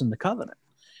infants in the covenant.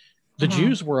 The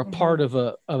Jews were a part of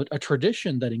a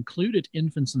tradition that included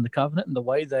infants in the covenant, and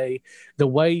the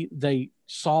way they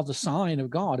saw the sign of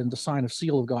God and the sign of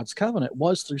seal of God's covenant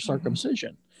was through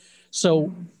circumcision.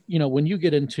 So, when you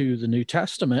get into the New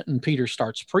Testament and Peter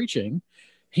starts preaching,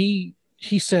 he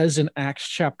says in Acts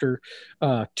chapter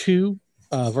 2,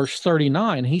 verse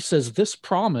 39, he says, "This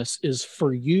promise is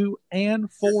for you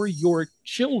and for your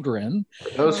children."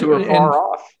 For those who are far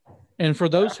off. And for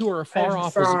those who are afar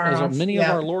off, as many of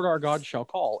yeah. our Lord our God shall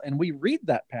call. And we read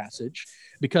that passage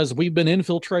because we've been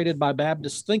infiltrated by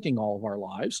Baptist thinking all of our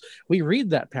lives. We read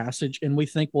that passage and we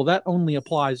think, well, that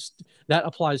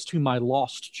applies to my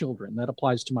lost children. That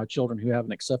applies to my children who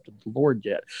haven't accepted the Lord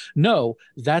yet. No,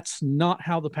 that's not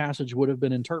how the passage would have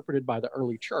been interpreted by the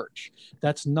early church.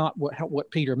 That's not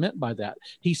what Peter meant by that.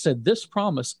 He said this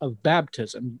promise of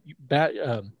baptism,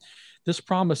 this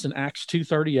promise in Acts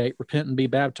 2:38, repent and be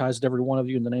baptized, every one of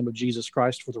you, in the name of Jesus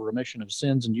Christ for the remission of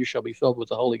sins, and you shall be filled with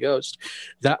the Holy Ghost.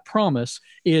 That promise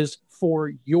is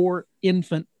for your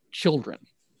infant children.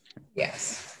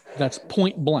 Yes. That's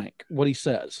point blank what he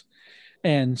says.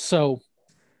 And so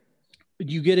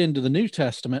you get into the New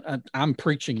Testament. I'm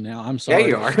preaching now. I'm sorry. Yeah,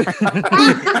 you are.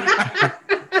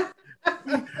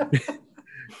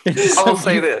 I will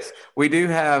say this. We do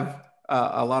have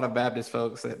a lot of Baptist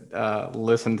folks that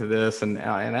listen to this and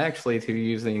actually to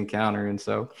use the encounter. And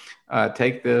so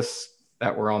take this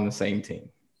that we're on the same team.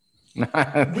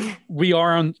 We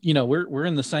are on, we're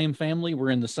in the same family. We're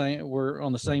on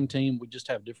the same team. We just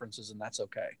have differences, and that's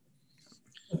okay.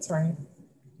 That's right.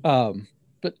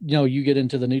 But you get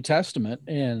into the New Testament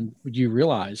and you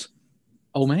realize,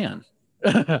 oh man,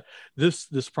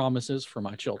 this promise is for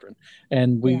my children.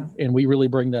 And we really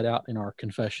bring that out in our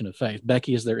confession of faith.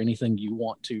 Becky, is there anything you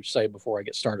want to say before I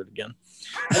get started again?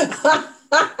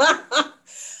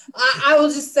 I will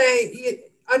just say,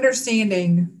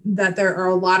 understanding that there are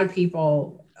a lot of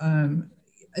people,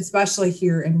 especially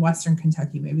here in Western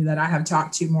Kentucky, maybe that I have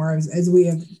talked to more as we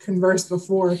have conversed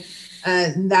before,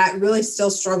 that really still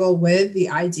struggle with the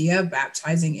idea of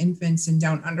baptizing infants and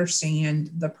don't understand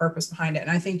the purpose behind it.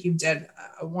 And I think you did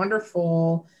a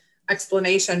wonderful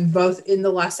explanation both in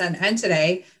the lesson and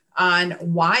today on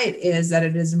why it is that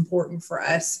it is important for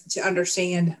us to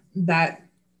understand that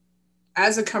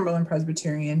as a Cumberland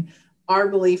Presbyterian, our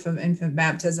belief of infant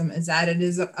baptism is that it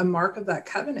is a mark of that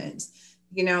covenant.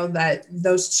 That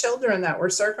those children that were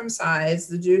circumcised,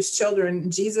 the Jewish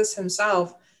children, Jesus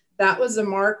himself, that was a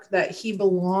mark that he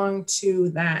belonged to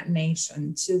that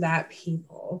nation, to that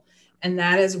people. And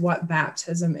that is what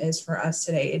baptism is for us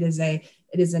today. It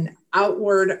is an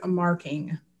outward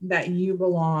marking that you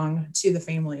belong to the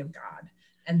family of God.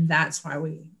 And that's why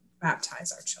we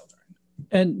baptize our children.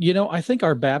 And, I think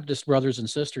our Baptist brothers and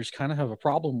sisters kind of have a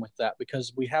problem with that,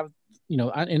 because we have,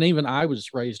 and even I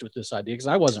was raised with this idea, because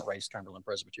I wasn't raised Cumberland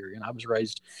Presbyterian. I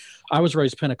was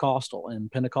raised Pentecostal, and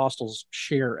Pentecostals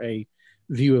share a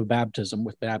view of baptism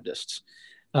with Baptists.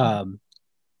 We're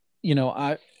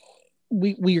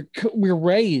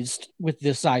raised with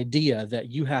this idea that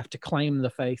you have to claim the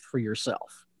faith for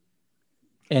yourself.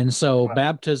 And so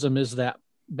baptism is that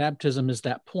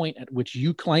point at which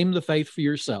you claim the faith for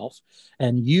yourself,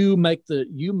 and you make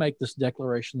this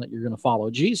declaration that you're going to follow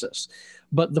Jesus.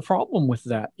 But the problem with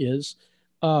that is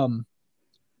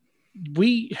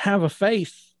we have a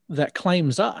faith that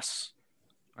claims us.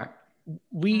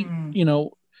 We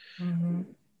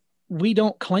we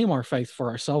don't claim our faith for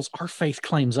ourselves. Our faith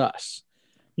claims us.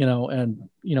 I'm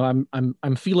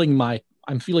feeling my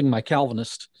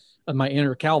Calvinist, my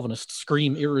inner Calvinist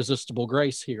scream irresistible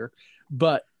grace here.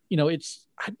 But,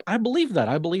 I believe that.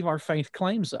 I believe our faith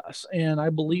claims us. And I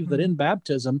believe that in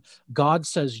baptism, God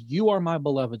says, you are my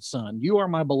beloved son. You are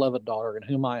my beloved daughter in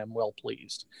whom I am well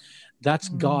pleased. That's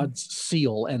God's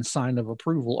seal and sign of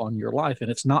approval on your life.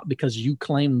 And it's not because you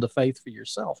claim the faith for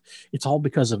yourself. It's all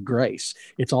because of grace.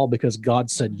 It's all because God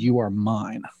said, you are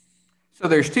mine. So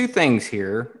there's two things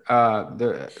here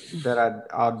that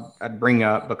I'd bring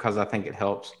up because I think it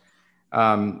helps.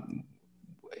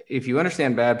 If you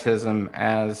understand baptism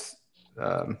as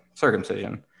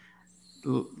circumcision,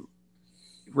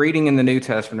 reading in the New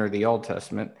Testament or the Old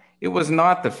Testament, it was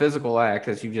not the physical act,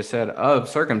 as you just said, of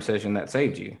circumcision that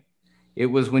saved you. It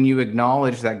was when you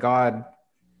acknowledged that God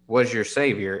was your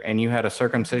Savior, and you had a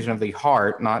circumcision of the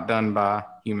heart not done by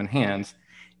human hands.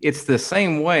 It's the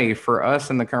same way for us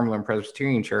in the Cumberland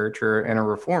Presbyterian Church or in a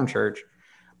Reformed church.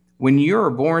 When you're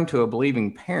born to a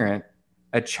believing parent,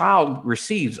 a child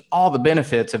receives all the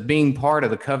benefits of being part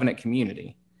of the covenant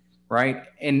community, right?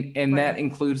 And that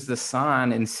includes the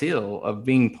sign and seal of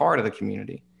being part of the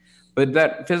community. But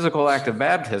that physical act of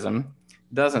baptism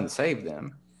doesn't save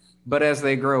them. But as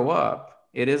they grow up,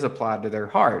 it is applied to their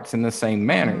hearts in the same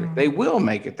manner. They will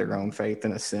make it their own faith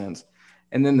in a sense.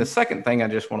 And then the second thing I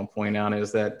just want to point out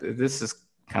is that this is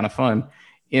kind of fun.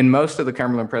 In most of the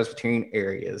Cumberland Presbyterian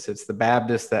areas, it's the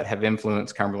Baptists that have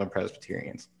influenced Cumberland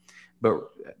Presbyterians. But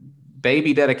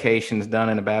baby dedications done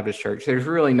in a Baptist church, there's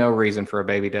really no reason for a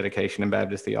baby dedication in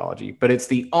Baptist theology. But it's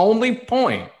the only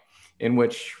point in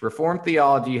which Reformed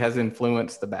theology has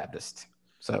influenced the Baptist.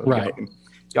 So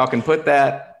y'all can put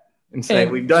that and say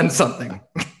we've done something.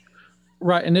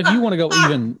 Right. And if you want to go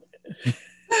even...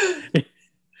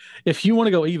 If you want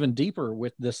to go even deeper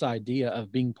with this idea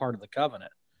of being part of the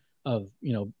covenant, of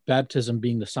baptism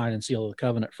being the sign and seal of the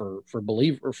covenant for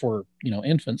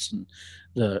infants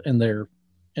and their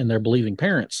believing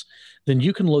parents, then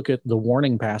you can look at the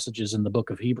warning passages in the book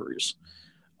of Hebrews.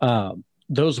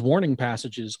 Those warning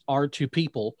passages are to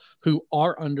people who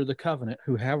are under the covenant,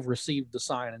 who have received the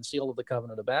sign and seal of the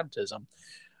covenant of baptism,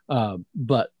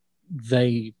 but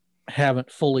they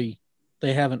haven't fully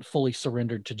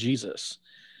surrendered to Jesus.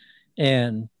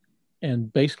 And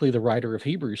basically the writer of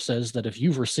Hebrews says that if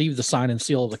you've received the sign and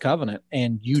seal of the covenant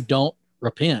and you don't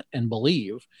repent and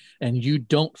believe and you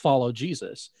don't follow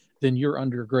Jesus, then you're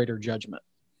under greater judgment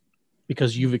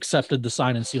because you've accepted the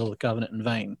sign and seal of the covenant in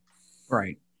vain.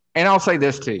 Right. And I'll say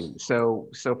this too. So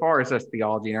far as us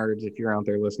theology nerds, if you're out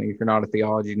there listening, if you're not a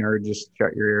theology nerd, just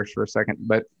shut your ears for a second.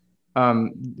 But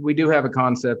we do have a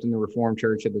concept in the Reformed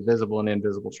Church of the visible and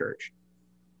invisible church.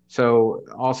 So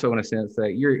also in a sense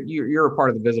that you're a part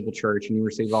of the visible church and you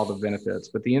receive all the benefits,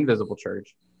 but the invisible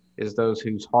church is those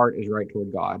whose heart is right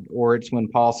toward God. Or it's when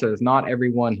Paul says, not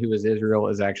everyone who is Israel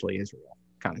is actually Israel,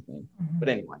 kind of thing. But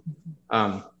anyway,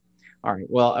 all right.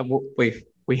 Well,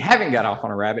 we haven't got off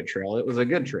on a rabbit trail. It was a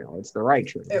good trail. It's the right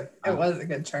trail. It was a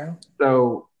good trail.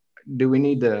 So do we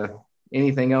need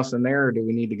anything else in there, or do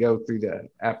we need to go through the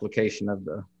application of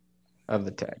the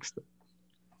text?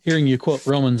 Hearing you quote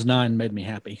Romans 9 made me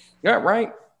happy. Yeah,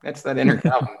 right. That's that inner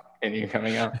Calvin in you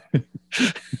coming out.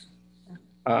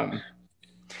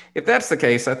 If that's the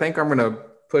case, I think I'm going to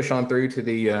push on through to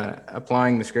the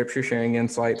applying the scripture, sharing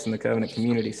insights in the covenant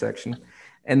community section.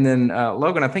 And then,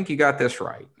 Logan, I think you got this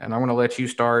right. And I want to let you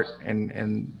start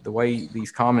and the way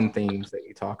these common themes that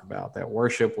you talk about, that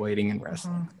worship, waiting, and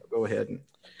wrestling. So go ahead.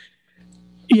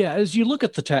 Yeah, as you look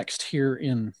at the text here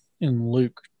in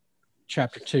Luke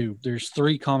chapter 2, there's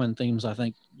three common themes I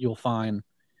think you'll find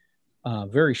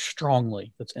very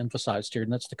strongly that's emphasized here.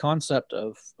 And that's the concept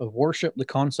of worship, the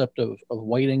concept of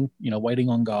waiting, waiting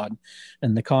on God,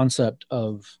 and the concept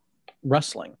of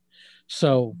wrestling.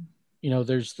 So,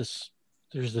 there's this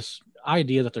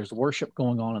idea that there's worship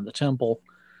going on in the temple.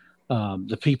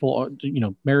 The people are,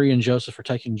 Mary and Joseph are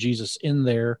taking Jesus in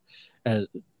there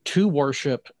to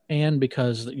worship, and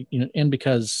because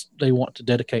they want to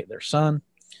dedicate their son.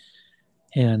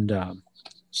 And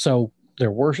so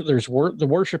the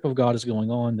worship of God is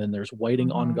going on. Then there's waiting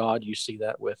on God. You see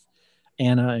that with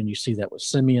Anna, and you see that with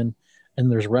Simeon, and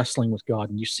there's wrestling with God,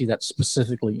 and you see that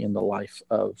specifically in the life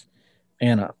of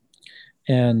Anna.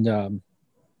 And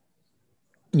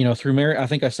through Mary, I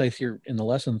think I say here in the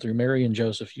lesson, through Mary and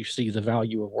Joseph, you see the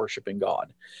value of worshiping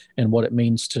God and what it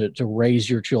means to raise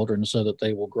your children so that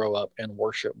they will grow up and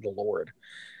worship the Lord.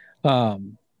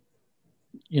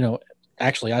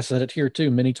 Actually, I said it here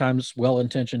too. Many times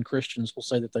well-intentioned Christians will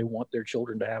say that they want their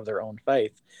children to have their own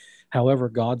faith. However,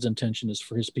 God's intention is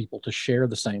for his people to share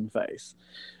the same faith.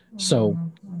 So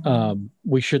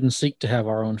we shouldn't seek to have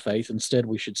our own faith. Instead,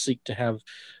 we should seek to have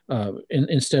our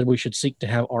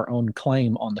own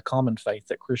claim on the common faith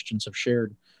that Christians have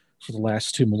shared for the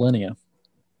last 2 millennia.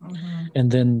 And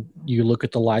then you look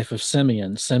at the life of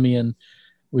Simeon. Simeon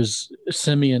is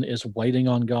waiting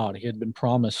on God. He had been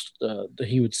promised that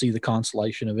he would see the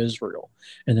consolation of Israel.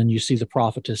 And then you see the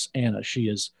prophetess Anna. She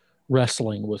is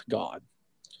wrestling with God.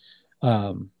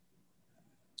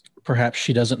 Perhaps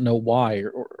she doesn't know why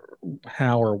or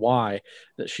how or why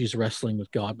that she's wrestling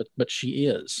with God, but she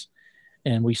is.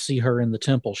 And we see her in the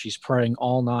temple. She's praying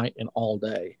all night and all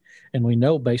day. And we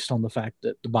know, based on the fact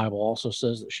that the Bible also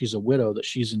says that she's a widow, that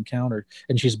she's encountered,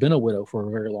 and she's been a widow for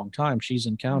a very long time, she's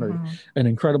encountered an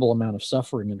incredible amount of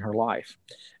suffering in her life.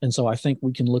 And so I think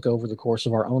we can look over the course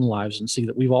of our own lives and see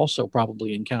that we've also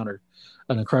probably encountered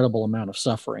an incredible amount of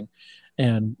suffering.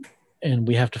 and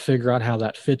we have to figure out how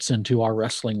that fits into our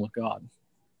wrestling with God.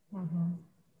 Mm-hmm.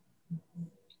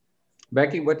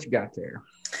 Becky, what you got there?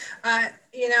 I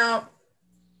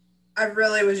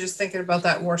really was just thinking about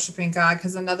that worshiping God,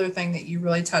 because another thing that you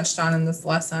really touched on in this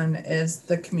lesson is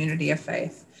the community of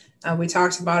faith. We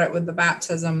talked about it with the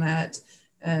baptism that,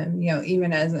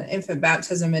 even as an infant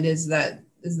baptism, it is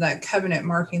that covenant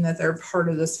marking that they're part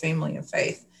of this family of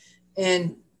faith.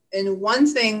 And one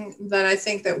thing that I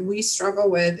think that we struggle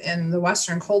with in the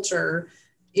Western culture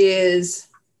is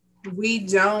we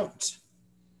don't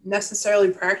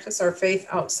necessarily practice our faith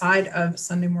outside of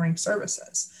Sunday morning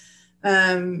services.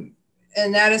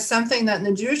 And that is something that in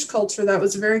the Jewish culture, that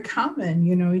was very common.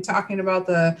 You're talking about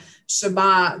the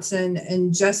Shabbat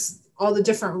and just all the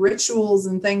different rituals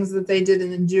and things that they did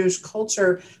in the Jewish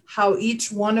culture, how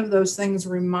each one of those things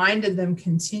reminded them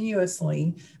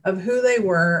continuously of who they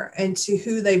were and to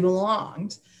who they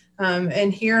belonged.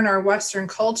 And here in our Western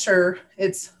culture,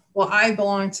 it's, well, I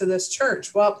belong to this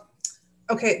church. Well,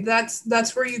 okay,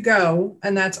 that's where you go,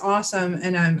 and that's awesome.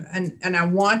 And I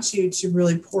want you to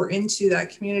really pour into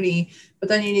that community. But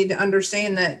then you need to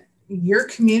understand that your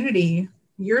community,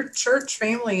 your church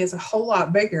family, is a whole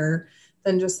lot bigger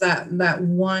than just that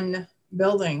one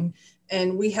building.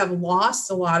 And we have lost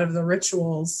a lot of the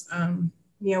rituals.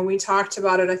 We talked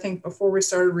about it, I think, before we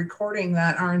started recording,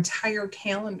 that our entire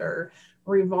calendar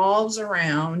revolves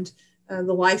around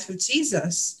the life of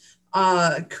Jesus.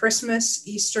 Christmas,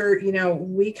 Easter,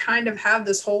 we kind of have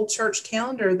this whole church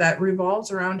calendar that revolves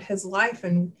around his life.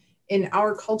 And in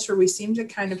our culture, we seem to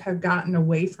kind of have gotten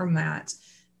away from that,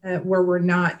 where we're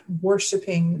not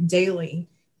worshiping daily.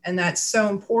 And that's so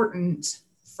important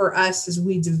for us as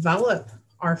we develop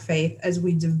our faith, as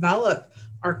we develop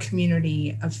our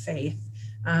community of faith,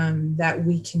 that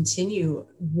we continue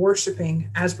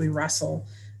worshiping as we wrestle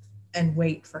and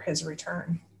wait for his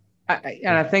return.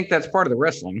 And I think that's part of the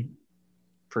wrestling,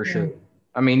 for sure.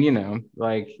 I mean,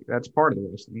 that's part of the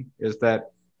wrestling, is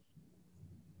that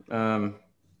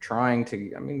trying to,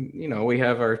 we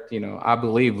have our, I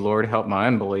believe, Lord, help my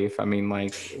unbelief.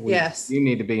 Yes. You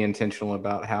need to be intentional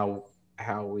about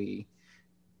how we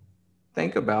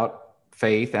think about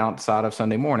faith outside of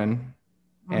Sunday morning,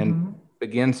 and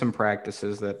begin some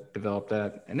practices that develop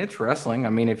that. And it's wrestling.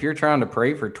 If you're trying to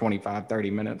pray for 25,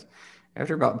 30 minutes,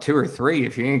 after about 2 or 3,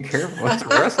 if you ain't careful, it's a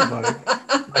wrestle, buddy.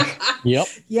 Yep.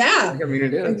 Yeah.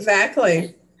 It is.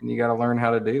 Exactly. And you got to learn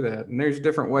how to do that. And there's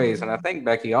different ways. And I think,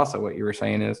 Becky, also what you were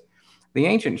saying is the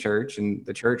ancient church, and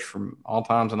the church from all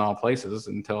times and all places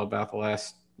until about the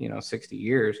last, 60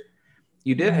 years,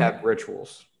 you did have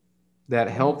rituals that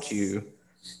helped you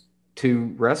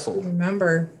to wrestle.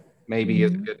 Remember. Maybe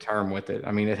is a good term with it.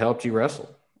 It helped you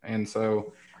wrestle. And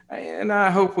so, and I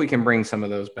hope we can bring some of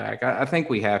those back. I think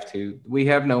we have to. We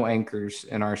have no anchors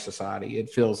in our society. It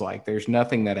feels like there's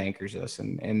nothing that anchors us.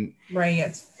 And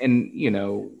right. And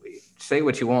say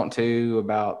what you want to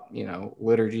about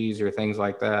liturgies or things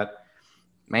like that.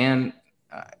 Man,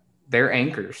 they're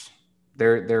anchors.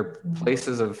 They're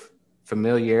places of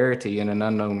familiarity in an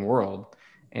unknown world.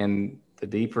 And the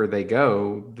deeper they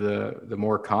go, the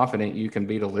more confident you can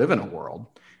be to live in a world.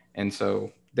 And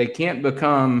so they can't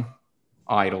become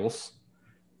idols,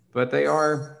 but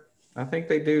I think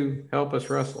they do help us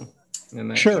wrestle.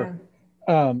 Sure.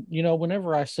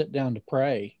 Whenever I sit down to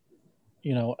pray,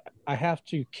 I have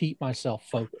to keep myself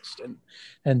focused.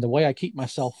 And the way I keep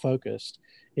myself focused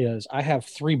is I have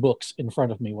 3 books in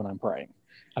front of me when I'm praying.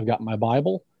 I've got my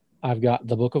Bible, I've got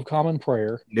the Book of Common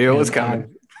Prayer. Neil is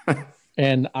coming.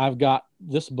 And I've got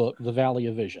this book, The Valley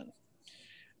of Vision.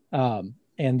 And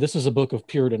this is a book of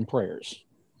Puritan prayers.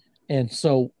 And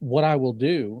so what I will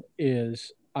do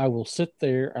is I will sit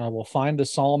there and I will find a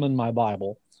psalm in my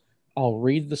Bible. I'll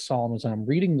read the psalm. As I'm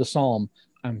reading the psalm,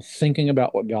 I'm thinking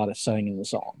about what God is saying in the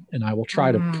psalm, and I will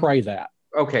try to pray that.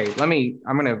 Okay, I'm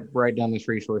going to write down this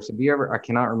resource. I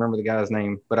cannot remember the guy's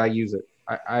name, but I use it.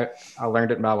 I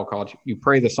learned it in Bible college. You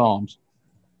pray the Psalms.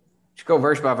 Just go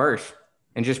verse by verse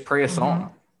and just pray a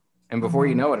psalm. And before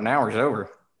you know it, an hour's over.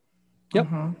 Yep.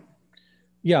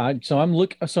 Yeah. So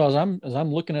as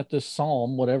I'm looking at this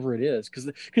psalm, whatever it is,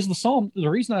 because the psalm, the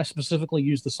reason I specifically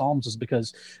use the Psalms is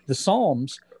because the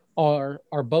Psalms are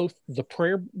both the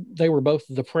prayer. They were both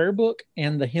the prayer book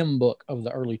and the hymn book of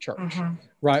the early church,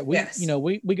 right?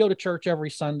 We go to church every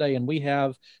Sunday, and we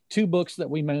have 2 books that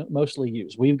we mostly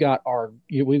use. We've got our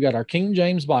King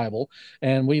James Bible,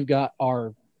 and we've got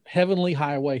our Heavenly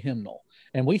Highway hymnal.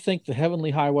 And we think the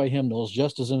Heavenly Highway hymnal is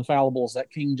just as infallible as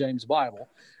that King James Bible,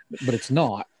 but it's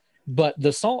not. But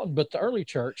the early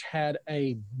church had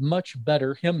a much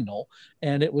better hymnal,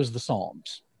 and it was the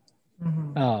Psalms.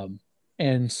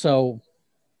 And so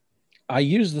I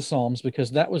use the Psalms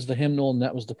because that was the hymnal and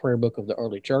that was the prayer book of the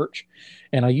early church.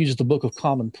 And I use the Book of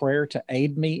Common Prayer to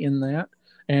aid me in that.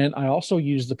 And I also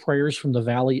use the prayers from the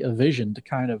Valley of Vision to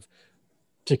kind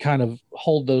of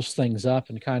hold those things up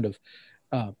and kind of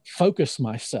focus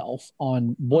myself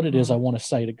on what it is I want to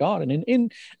say to God.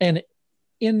 And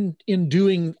in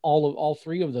doing all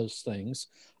three of those things,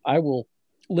 I will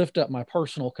lift up my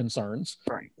personal concerns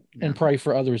and pray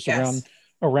for others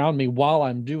around me while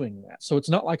I'm doing that. So it's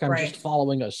not like I'm just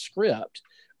following a script.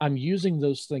 I'm using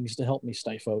those things to help me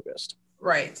stay focused.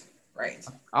 Right.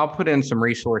 I'll put in some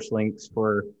resource links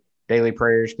for daily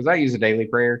prayers because I use a daily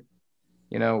prayer.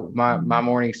 You know, my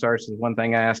morning starts with one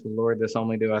thing I ask the Lord, this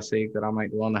only do I seek, that I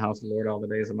might dwell in the house of the Lord all the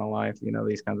days of my life, you know,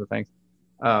 these kinds of things.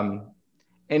 And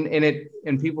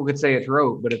people could say it's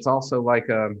rote, but it's also like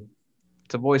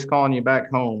it's a voice calling you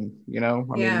back home, you know.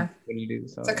 I mean, when you do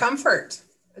so. It's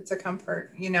a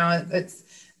comfort. You know, it's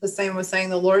the same with saying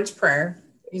the Lord's Prayer.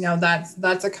 You know,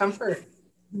 that's a comfort.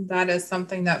 That is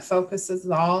something that focuses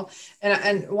all.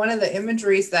 And one of the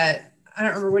imageries that I don't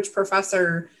remember which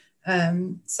professor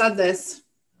said this.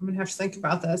 I'm gonna have to think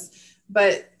about this.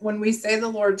 But when we say the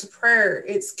Lord's Prayer,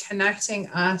 it's connecting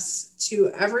us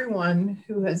to everyone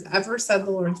who has ever said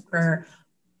the Lord's Prayer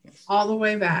all the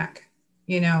way back,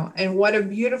 you know. And what a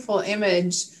beautiful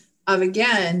image of,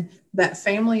 again, that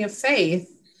family of faith,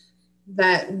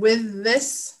 that with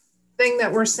this thing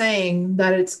that we're saying,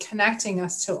 that it's connecting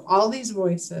us to all these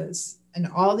voices and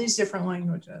all these different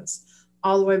languages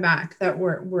all the way back, that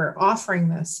we're offering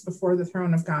this before the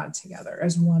throne of God together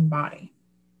as one body.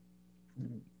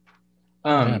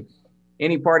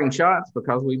 Any parting shots?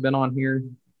 Because we've been on here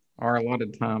our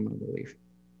allotted time, I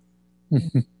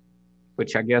believe.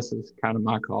 Which I guess is kind of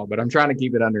my call, but I'm trying to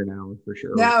keep it under an hour for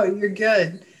sure. No, you're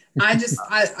good. I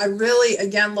really,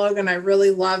 again, Logan, I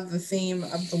really love the theme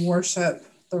of the worship,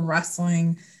 the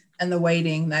wrestling, and the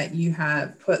waiting that you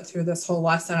have put through this whole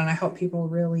lesson. And I hope people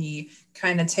really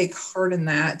kind of take heart in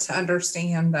that, to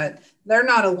understand that they're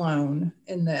not alone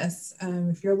in this.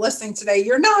 If you're listening today,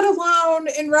 you're not alone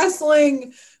in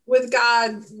wrestling with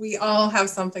God. We all have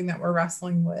something that we're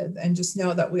wrestling with, and just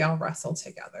know that we all wrestle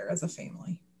together as a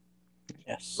family.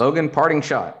 Yes. Logan, parting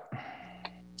shot.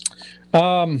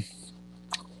 You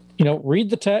know, read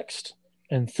the text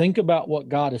and think about what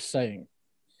God is saying.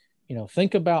 You know,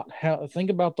 think about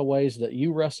the ways that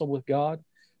you wrestle with God.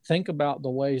 Think about the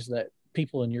ways that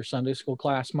people in your Sunday school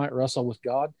class might wrestle with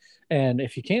God. And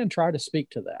if you can, try to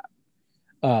speak to that.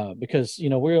 Because,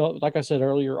 you know, we're, like I said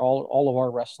earlier, all of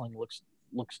our wrestling looks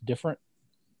different.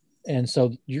 And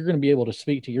so you're going to be able to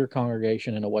speak to your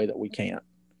congregation in a way that we can't.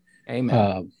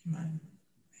 Amen.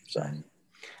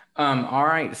 All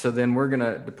right. So then we're going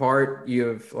to depart.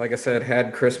 You've, like I said,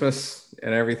 had Christmas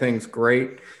and everything's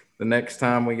great. The next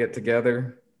time we get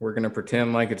together, we're going to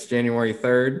pretend like it's January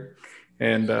 3rd,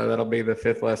 and that'll be the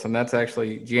 5th lesson. That's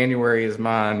actually, January is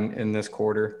mine in this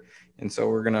quarter. And so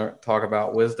we're going to talk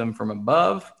about wisdom from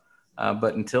above.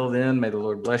 But until then, may the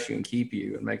Lord bless you and keep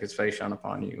you and make his face shine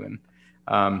upon you.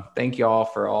 And thank you all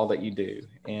for all that you do.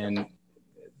 And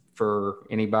for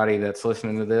anybody that's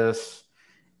listening to this,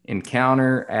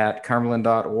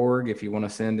 encounter@cumberland.org if you want to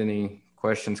send any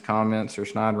questions, comments, or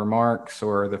snide remarks,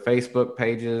 or the Facebook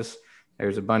pages.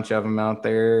 There's a bunch of them out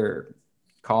there.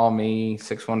 Call me,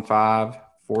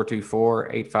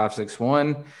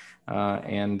 615-424-8561,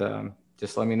 and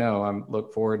just let me know. I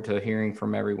look forward to hearing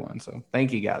from everyone. So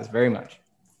thank you guys very much.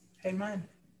 Amen.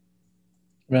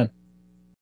 Amen.